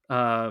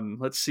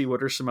 Let's see,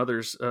 what are some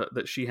others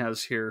that she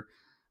has here?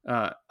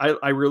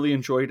 I really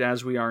enjoyed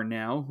As We Are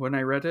Now when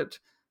I read it.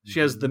 She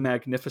has The Mhm.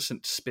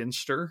 Magnificent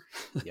Spinster.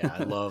 Yeah,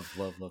 I love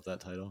that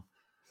title.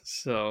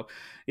 So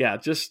yeah,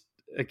 just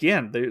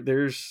again,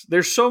 there's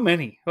so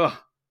many. Oh,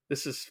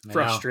 this is I know there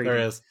frustrating.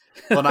 is.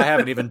 Well, and I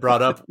haven't even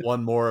brought up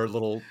one more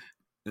little,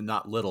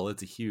 not little,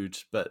 it's a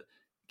huge, but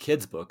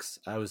kids books.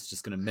 I was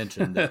just going to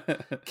mention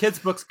that kids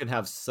books can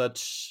have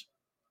such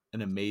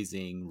an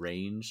amazing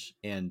range,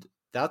 and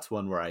that's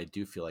one where I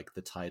do feel like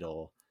the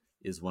title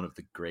is one of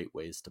the great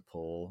ways to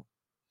pull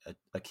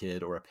a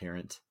kid or a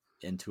parent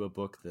into a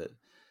book that,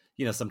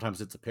 sometimes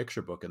it's a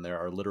picture book and there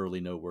are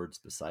literally no words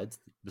beside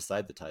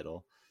the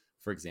title,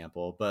 for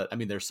example. But I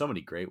mean, there's so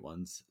many great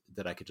ones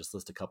that I could just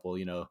list a couple.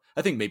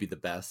 I think maybe the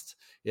best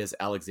is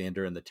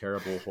Alexander and the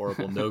Terrible,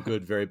 Horrible, No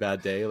Good, Very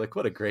Bad Day. Like,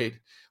 what a great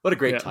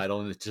Yeah. title,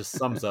 and it just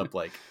sums up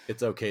like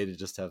it's okay to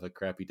just have a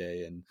crappy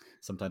day, and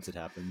sometimes it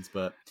happens.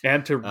 But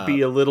And to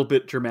be a little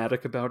bit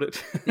dramatic about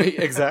it.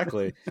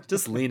 exactly,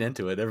 just lean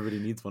into it. Everybody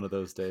needs one of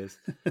those days.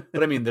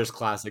 But I mean, there's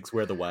classics,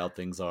 Where the Wild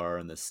Things Are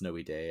and The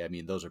Snowy Day. I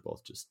mean, those are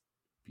both just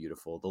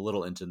beautiful. The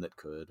Little Engine That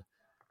Could.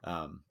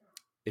 um,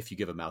 If You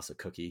Give a Mouse a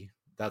Cookie.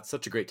 That's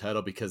such a great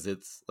title because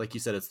it's, like you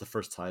said, it's the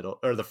first title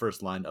or the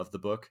first line of the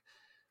book,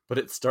 but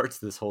it starts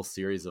this whole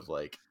series of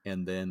like,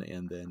 and then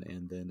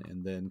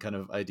kind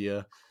of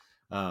idea.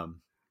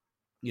 um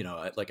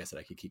like I said,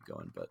 I could keep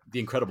going, but The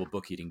Incredible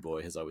Book Eating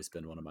Boy has always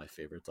been one of my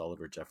favorites.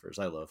 Oliver Jeffers,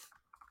 I love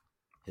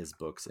his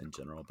books in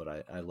general, but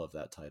I love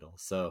that title.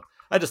 So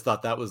I just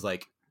thought that was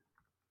like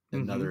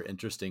Mm-hmm. another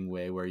interesting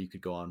way where you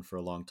could go on for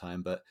a long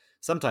time. But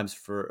sometimes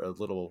for a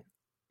little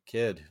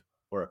kid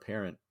or a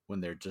parent, when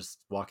they're just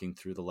walking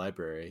through the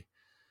library,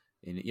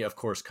 and of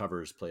course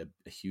covers play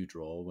a huge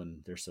role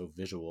when they're so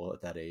visual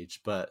at that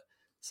age, but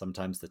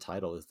sometimes the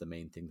title is the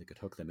main thing that could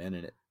hook them in,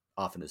 and it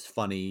often is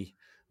funny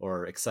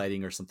or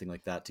exciting or something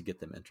like that to get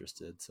them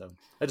interested. So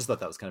I just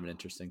thought that was kind of an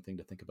interesting thing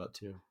to think about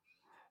too.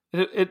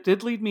 It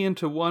did lead me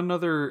into one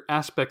other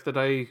aspect that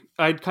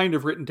I'd kind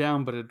of written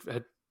down, but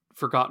had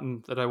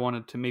forgotten that I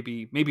wanted to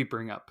maybe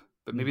bring up.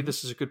 But maybe Mm-hmm.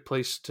 this is a good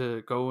place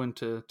to go and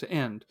to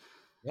end.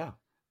 Yeah.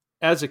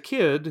 As a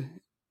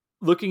kid,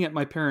 looking at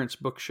my parents'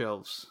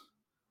 bookshelves,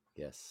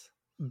 Yes.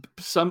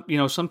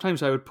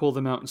 sometimes I would pull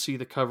them out and see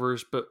the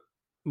covers, but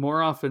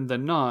more often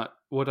than not,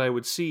 what I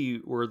would see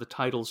were the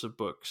titles of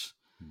books,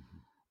 Mm-hmm.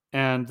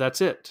 and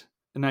that's it.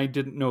 And I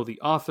didn't know the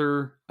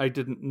author. I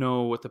didn't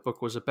know what the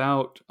book was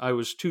about. I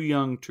was too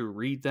young to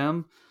read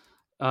them.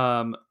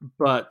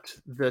 But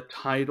the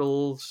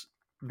titles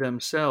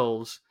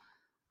themselves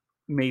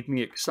made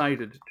me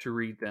excited to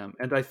read them.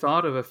 And I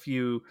thought of a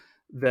few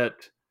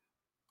that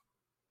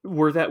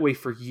were that way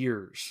for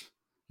years.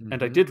 And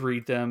I Mm-hmm. did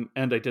read them,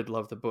 and I did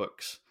love the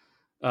books.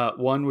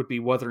 One would be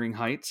Wuthering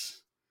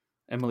Heights,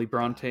 Emily Yeah,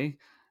 Bronte.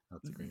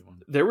 that's a great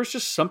one. There was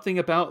just something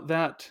about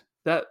that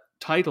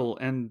title,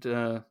 and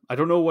I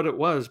don't know what it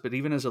was, but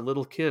even as a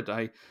little kid,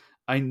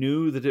 I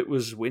knew that it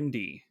was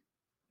windy.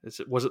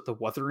 Was it the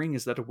wuthering?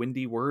 Is that a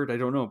windy word? I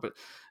don't know, but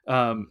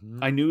Mm-hmm.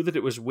 I knew that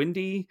it was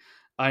windy.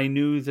 I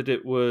knew that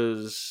it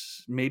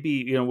was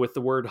maybe, with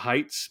the word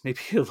heights, maybe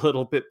a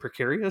little bit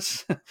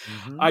precarious.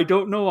 Mm-hmm. I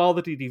don't know all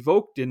that it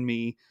evoked in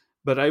me,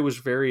 but I was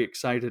very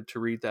excited to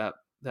read that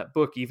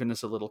book, even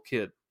as a little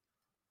kid.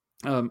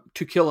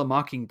 To Kill a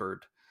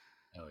Mockingbird.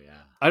 Oh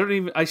yeah. I don't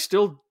even. I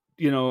still,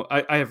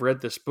 I have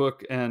read this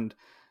book, and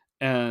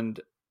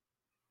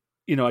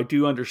I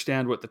do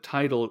understand what the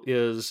title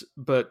is,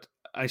 but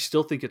I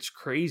still think it's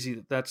crazy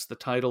that that's the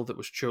title that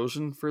was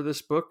chosen for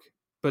this book.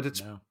 But I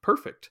it's know.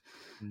 perfect.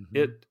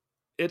 Mm-hmm.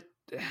 It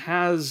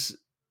has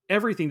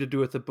everything to do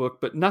with the book,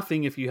 but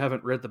nothing if you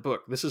haven't read the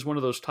book. This is one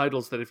of those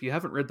titles that if you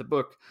haven't read the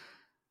book,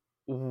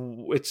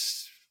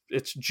 it's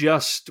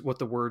just what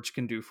the words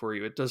can do for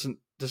you. It doesn't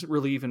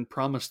really even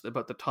promise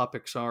about the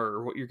topics are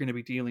or what you're going to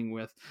be dealing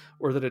with,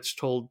 or that it's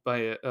told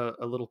by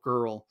a little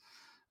girl.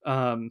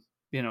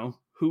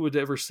 Who would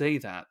ever say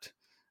that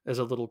as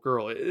a little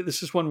girl?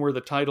 This is one where the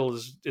title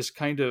is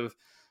kind of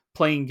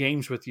playing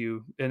games with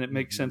you, and it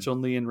makes Mm-hmm. sense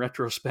only in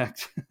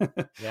retrospect.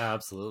 Yeah,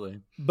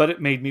 absolutely. But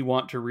it made me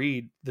want to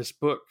read this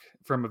book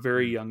from a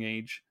very young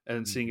age,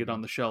 and seeing it Mm-hmm.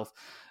 on the shelf.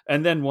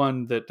 And then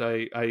one that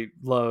I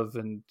love,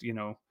 and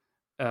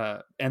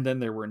and then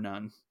there were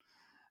none.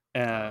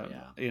 Oh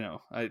yeah.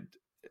 I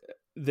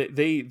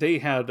they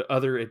had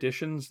other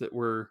editions that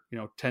were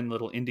 10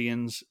 Little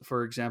Indians,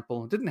 for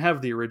example. It didn't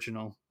have the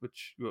original,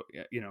 which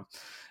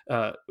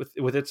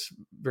with its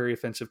very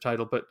offensive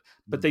title, but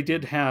they Mm-hmm.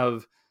 did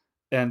have,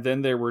 and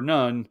then there were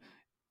none,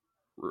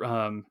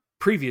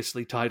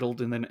 previously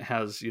titled, and then it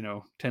has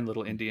 10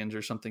 Little Indians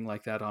or something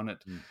like that on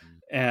it.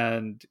 Mm-hmm.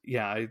 And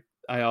yeah,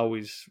 I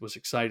always was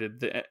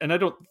excited, and I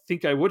don't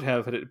think I would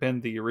have had it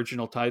been the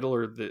original title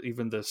or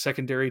even the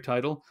secondary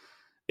title.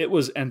 It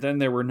was, and then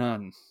there were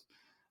none.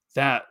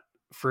 That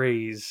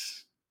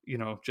phrase,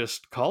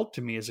 just called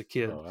to me as a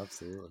kid. Oh,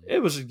 absolutely. It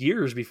was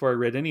years before I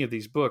read any of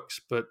these books,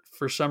 but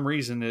for some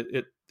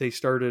reason they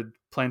started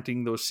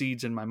planting those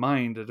seeds in my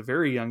mind at a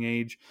very young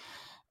age.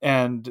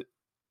 And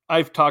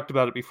I've talked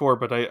about it before,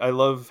 but I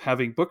love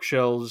having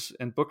bookshelves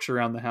and books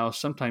around the house,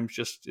 sometimes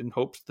just in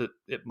hopes that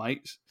it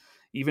might,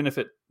 even if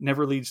it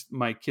never leads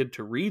my kid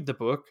to read the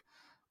book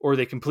or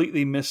they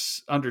completely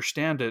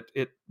misunderstand it,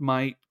 it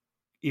might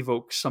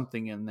evoke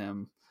something in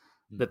them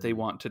that they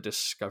want to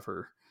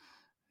discover,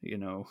 you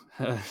know.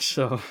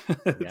 So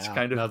it's Yeah,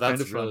 kind no, of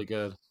that's fun. really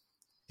good.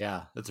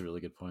 Yeah, that's a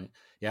really good point.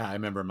 Yeah, I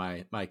remember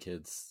my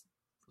kids,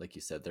 like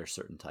you said, there's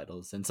certain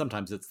titles, and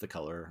sometimes it's the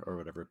color or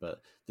whatever,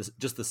 but this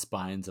just the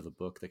spines of a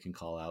book that can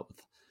call out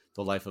with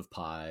the Life of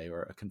Pi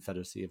or A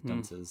Confederacy of Mm.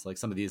 Dunces, like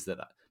some of these that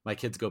my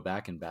kids go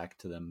back and back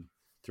to them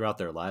throughout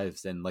their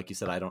lives. And like you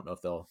said, I don't know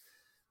if they'll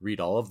read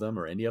all of them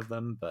or any of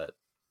them, but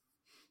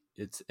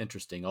it's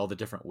interesting all the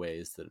different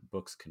ways that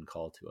books can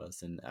call to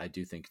us. And I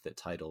do think that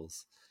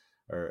titles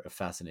are a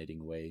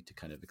fascinating way to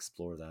kind of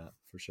explore that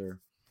for sure.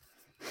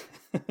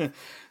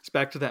 It's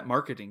back to that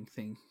marketing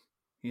thing,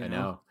 you I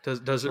know. know.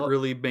 Does it Well,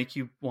 really make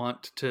you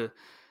want to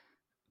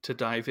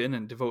dive in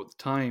and devote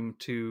the time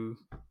to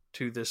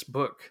this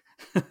book?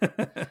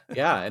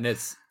 yeah, and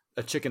it's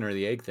a chicken or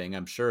the egg thing,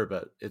 I'm sure,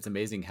 but it's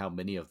amazing how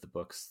many of the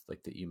books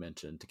like that you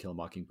mentioned, To Kill a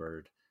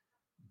Mockingbird,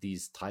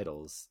 these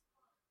titles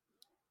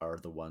are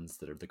the ones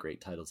that are the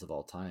great titles of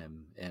all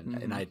time.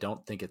 And I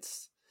don't think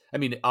it's, I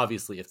mean,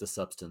 obviously if the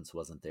substance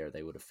wasn't there,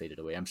 they would have faded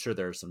away. I'm sure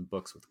there are some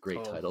books with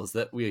great titles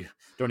that we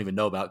don't even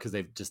know about because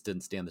they just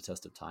didn't stand the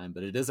test of time,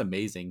 but it is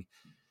amazing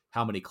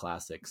how many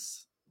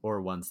classics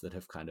or ones that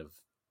have kind of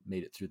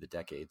made it through the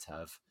decades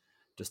have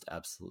just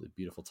absolutely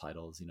beautiful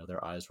titles. You know,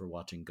 Their Eyes Were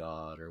Watching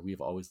God, or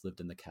We've Always Lived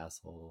in the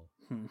Castle,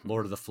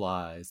 Lord of the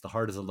Flies, The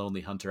Heart is a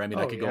Lonely Hunter. I mean,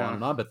 I could go on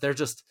and on, but they're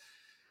just,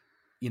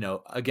 you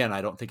know, again,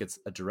 I don't think it's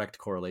a direct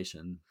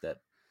correlation that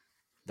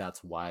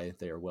that's why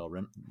they are well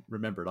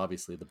remembered.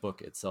 Obviously, the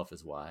book itself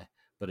is why,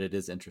 but it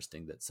is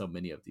interesting that so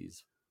many of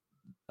these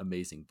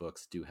amazing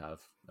books do have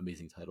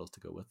amazing titles to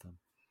go with them.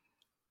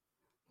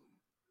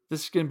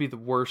 This is going to be the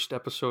worst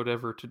episode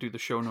ever to do the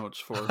show notes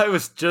for. I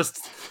was just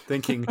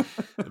thinking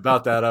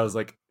about that. I was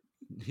like,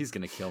 he's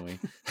going to kill me.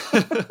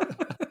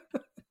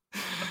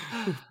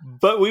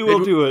 But we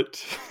will do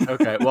it.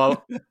 Okay,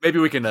 well, maybe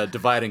we can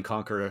divide and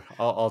conquer.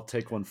 I'll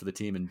take one for the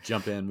team and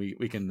jump in.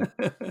 We can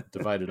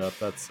divide it up.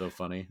 That's so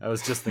funny. I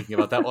was just thinking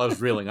about that while I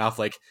was reeling off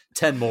like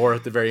 10 more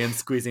at the very end,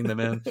 squeezing them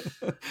in.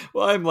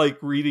 Well, I'm like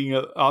reading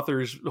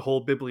authors'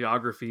 whole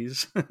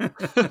bibliographies.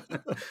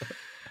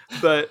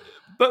 but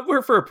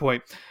we're for a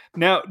point.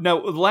 Now,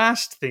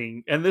 last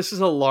thing, and this is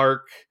a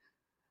lark.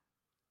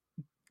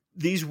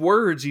 These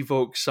words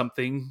evoke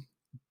something,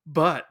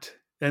 but,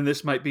 and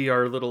this might be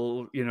our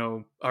little, you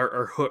know,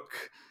 our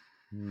hook.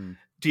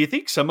 Do you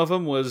think some of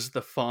them was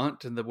the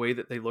font and the way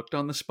that they looked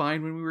on the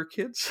spine when we were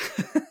kids?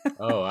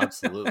 Oh,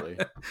 absolutely.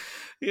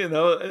 You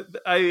know,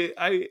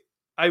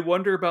 I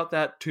wonder about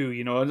that too.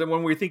 You know, and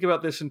when we think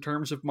about this in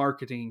terms of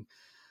marketing,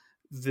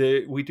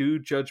 we do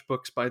judge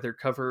books by their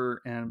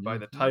cover and by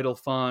the title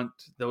font.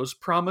 Those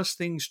promise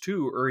things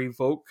too, or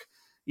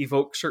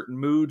evoke certain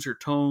moods or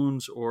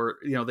tones, or,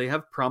 you know, they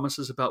have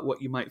promises about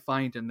what you might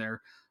find in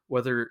there,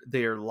 whether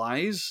they are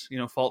lies, you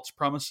know, false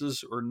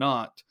promises or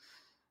not.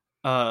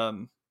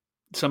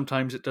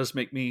 Sometimes it does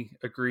make me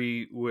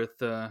agree with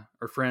our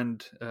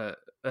friend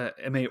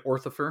M.A.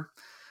 Orthofer,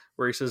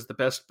 where he says the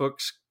best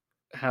books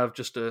have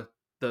just the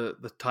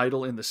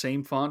title in the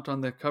same font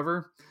on the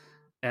cover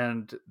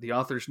and the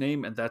author's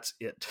name, and that's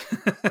it.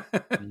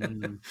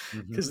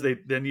 Because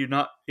then you're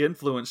not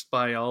influenced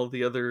by all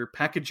the other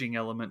packaging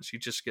elements. You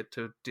just get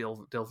to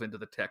delve into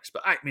the text.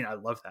 But I mean, I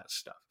love that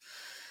stuff.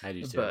 I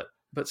do too.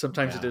 But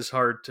sometimes it is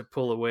hard to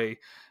pull away.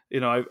 You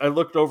know, I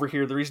looked over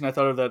here. The reason I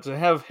thought of that is I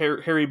have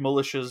Harry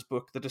Mulish's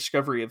book, The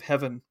Discovery of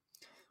Heaven,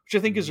 which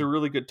I think is a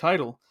really good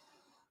title.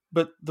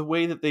 But the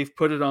way that they've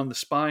put it on the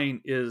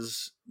spine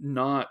is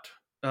not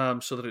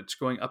so that it's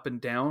going up and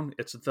down.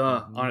 It's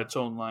on its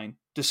own line,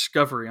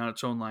 discovery on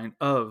its own line,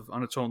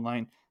 on its own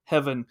line,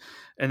 heaven,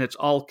 and it's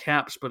all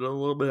caps, but a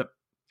little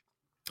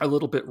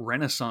bit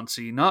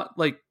Renaissance-y, not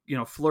like, you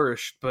know,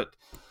 flourished, but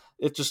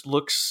it just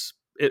looks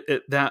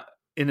that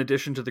in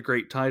addition to the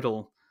great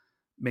title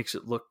makes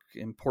it look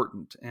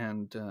important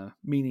and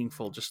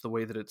meaningful, just the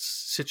way that it's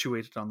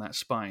situated on that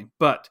spine.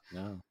 But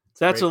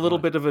that's a little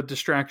bit of a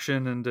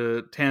distraction and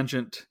a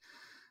tangent,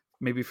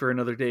 maybe for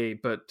another day.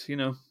 But, you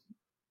know,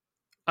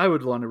 I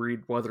would want to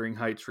read Wuthering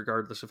Heights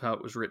regardless of how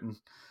it was written.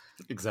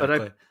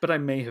 Exactly. But I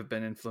may have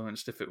been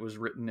influenced if it was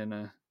written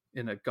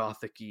in a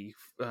gothic-y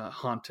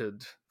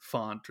haunted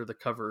font, or the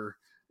cover,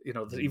 you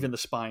know, even the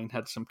spine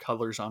had some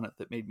colors on it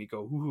that made me go,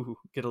 ooh,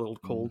 get a little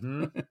cold.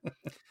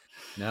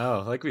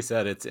 No, like we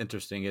said, it's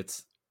interesting.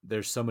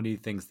 There's so many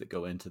things that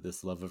go into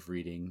this love of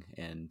reading,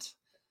 and,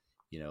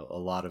 you know, a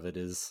lot of it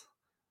is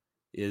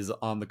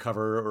on the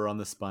cover or on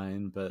the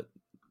spine, but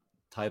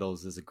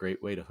titles is a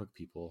great way to hook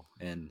people.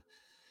 And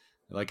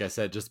like I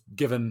said, just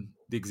given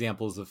the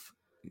examples of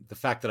the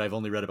fact that I've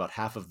only read about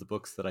half of the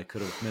books that I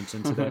could have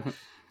mentioned today,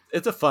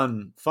 it's a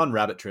fun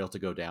rabbit trail to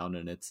go down.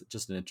 And it's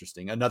just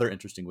another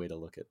interesting way to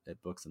look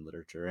at books and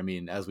literature. I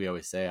mean, as we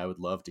always say, I would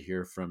love to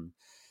hear from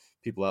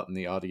people out in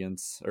the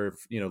audience, or,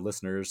 you know,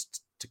 listeners,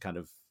 to kind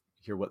of,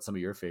 hear what some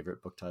of your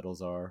favorite book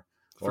titles are,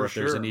 or For if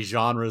there's sure. any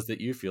genres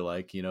that you feel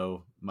like,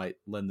 might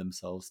lend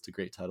themselves to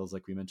great titles,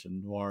 like we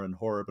mentioned, noir and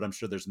horror, but I'm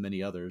sure there's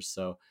many others.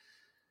 So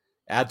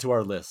add to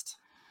our list.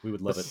 We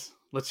would love it.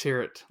 Let's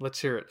hear it. Let's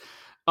hear it.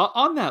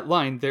 On that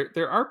line,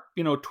 there are,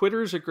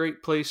 Twitter's a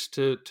great place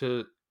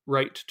to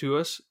write to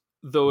us,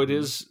 though it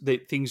is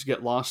that things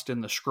get lost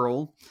in the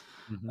scroll.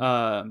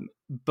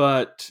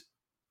 But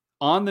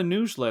on the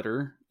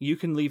newsletter, you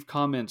can leave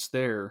comments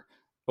there,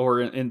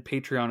 or in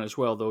Patreon as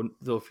well,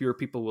 though fewer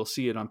people will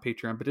see it on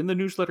Patreon. But in the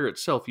newsletter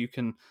itself, you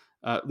can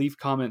leave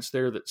comments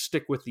there that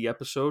stick with the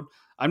episode.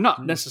 I'm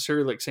not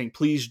necessarily like saying,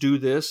 please do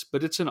this,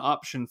 but it's an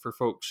option for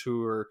folks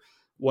who are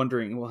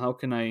wondering, well, how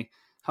can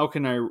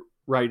I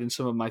write in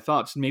some of my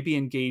thoughts and maybe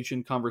engage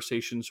in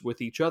conversations with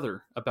each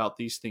other about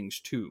these things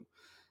too.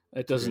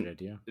 It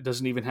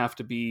doesn't even have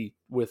to be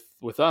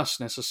with us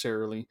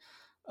necessarily.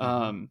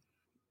 And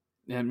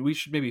we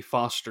should maybe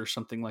foster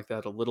something like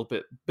that a little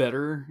bit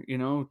better,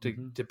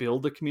 to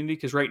build the community.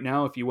 Because right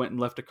now, if you went and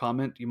left a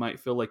comment, you might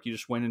feel like you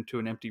just went into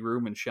an empty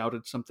room and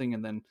shouted something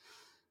and then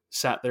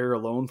sat there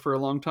alone for a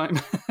long time.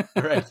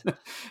 Right.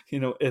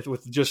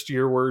 With just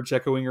your words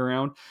echoing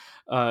around.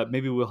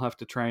 Maybe we'll have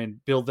to try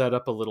and build that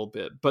up a little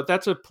bit. But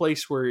that's a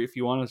place where if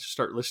you want to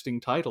start listing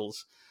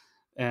titles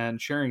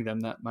and sharing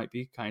them, that might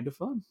be kind of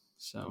fun.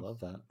 So I love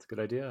that. It's a good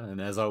idea.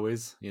 And as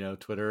always,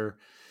 Twitter,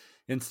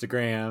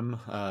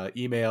 Instagram,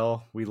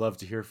 email. We love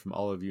to hear from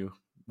all of you,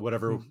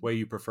 whatever way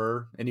you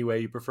prefer, any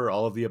way you prefer,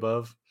 all of the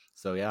above.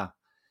 So yeah,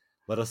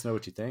 let us know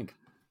what you think.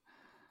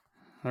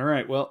 All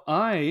right. Well,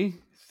 I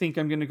think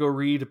I'm going to go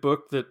read a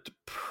book that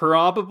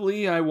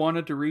probably I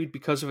wanted to read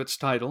because of its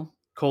title,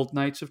 Cold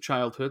Nights of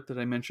Childhood, that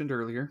I mentioned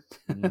earlier.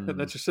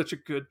 That's just such a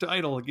good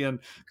title. Again,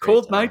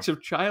 Cold Nights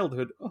of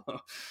Childhood. Oh,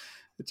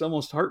 it's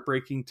almost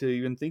heartbreaking to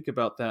even think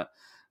about that.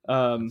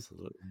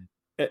 Absolutely.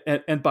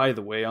 And by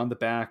the way, on the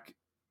back,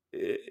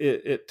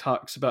 it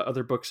talks about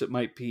other books it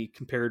might be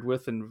compared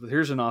with. And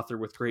here's an author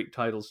with great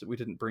titles that we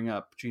didn't bring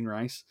up, Jean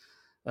Rice.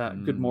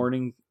 Good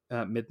Morning,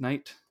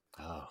 Midnight.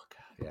 Oh,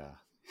 God, yeah.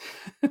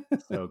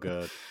 So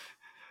good.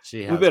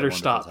 We better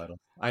stop. Title.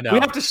 I know. We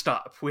have to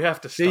stop.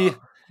 See,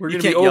 we're you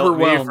going to be can't yell at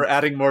me overwhelmed for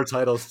adding more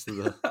titles to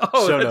the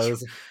show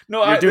notes.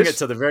 No, you're doing it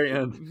to the very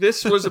end.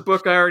 This was a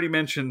book I already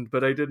mentioned,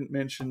 but I didn't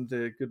mention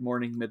the Good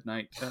Morning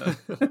Midnight.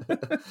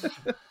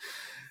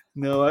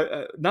 No,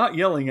 I not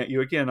yelling at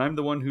you again. I'm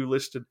the one who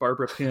listed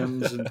Barbara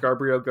Pym's and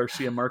Gabriel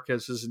Garcia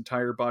Marquez's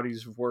entire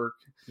bodies of work.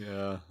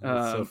 Yeah,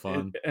 that's so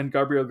fun. And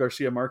Gabriel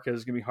Garcia Marquez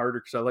is going to be harder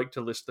because I like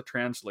to list the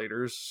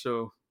translators.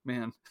 So,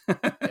 man.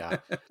 Yeah.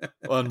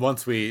 Well, and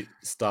once we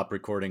stop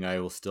recording, I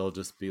will still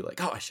just be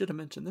like, I should have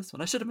mentioned this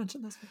one.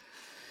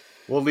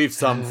 We'll leave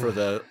some for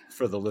the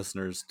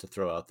listeners to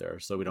throw out there,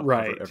 so we don't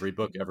cover every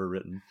book ever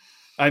written.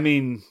 I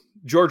mean,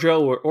 George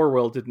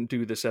Orwell didn't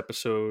do this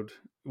episode.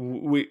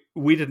 We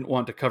didn't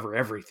want to cover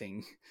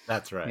everything.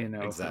 That's right.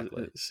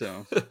 Exactly.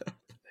 So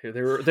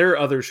there are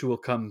others who will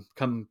come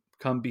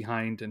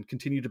behind and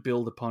continue to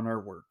build upon our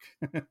work.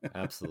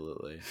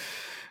 Absolutely.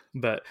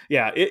 But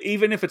yeah,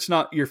 even if it's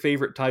not your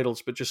favorite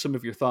titles, but just some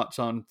of your thoughts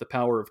on the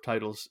power of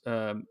titles,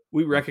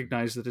 we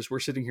recognize that as we're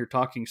sitting here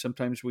talking,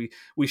 sometimes we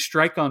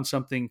strike on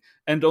something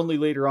and only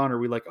later on are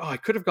we like, I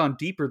could have gone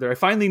deeper there. I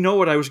finally know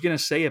what I was going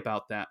to say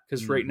about that,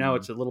 because right now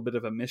it's a little bit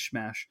of a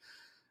mishmash.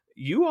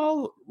 You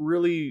all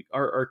really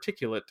are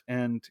articulate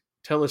and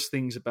tell us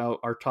things about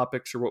our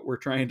topics or what we're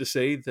trying to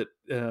say that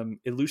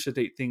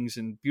elucidate things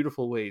in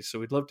beautiful ways. So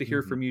we'd love to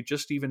hear from you,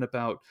 just even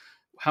about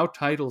how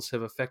titles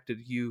have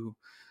affected you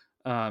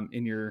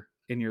in your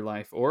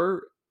life,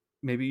 or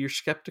maybe you're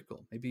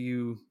skeptical. Maybe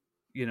you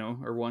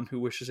are one who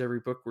wishes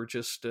every book were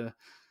just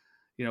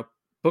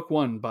book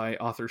 1 by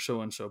author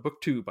so and so,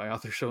 book 2 by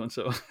author so and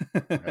so.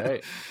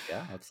 Right.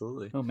 Yeah,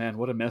 absolutely. Oh man,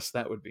 what a mess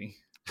that would be.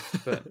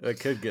 But it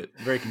could get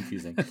very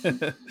confusing.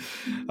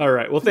 All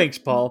right. Well, thanks,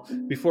 Paul.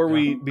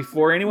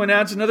 Before anyone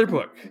adds another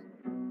book,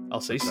 I'll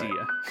say see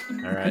ya.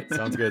 All right.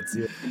 Sounds good.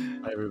 See ya.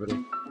 Bye, everybody.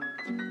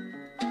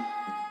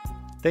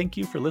 Thank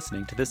you for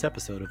listening to this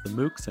episode of the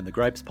Mooks and the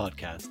Gripes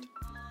podcast.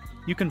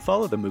 You can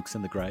follow the Mooks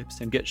and the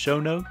Gripes and get show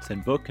notes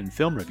and book and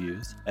film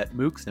reviews at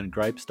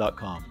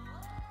mooksandgripes.com.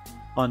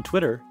 On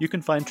Twitter, you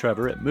can find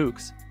Trevor at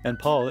Mooks and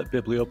Paul at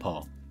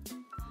BiblioPaul.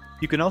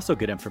 You can also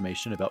get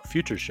information about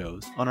future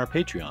shows on our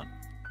Patreon.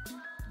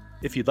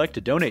 If you'd like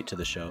to donate to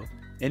the show,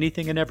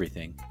 anything and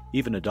everything,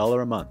 even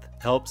 $1 a month,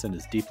 helps and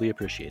is deeply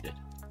appreciated.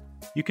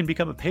 You can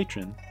become a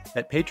patron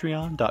at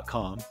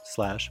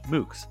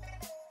patreon.com/mooks.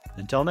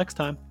 Until next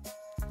time.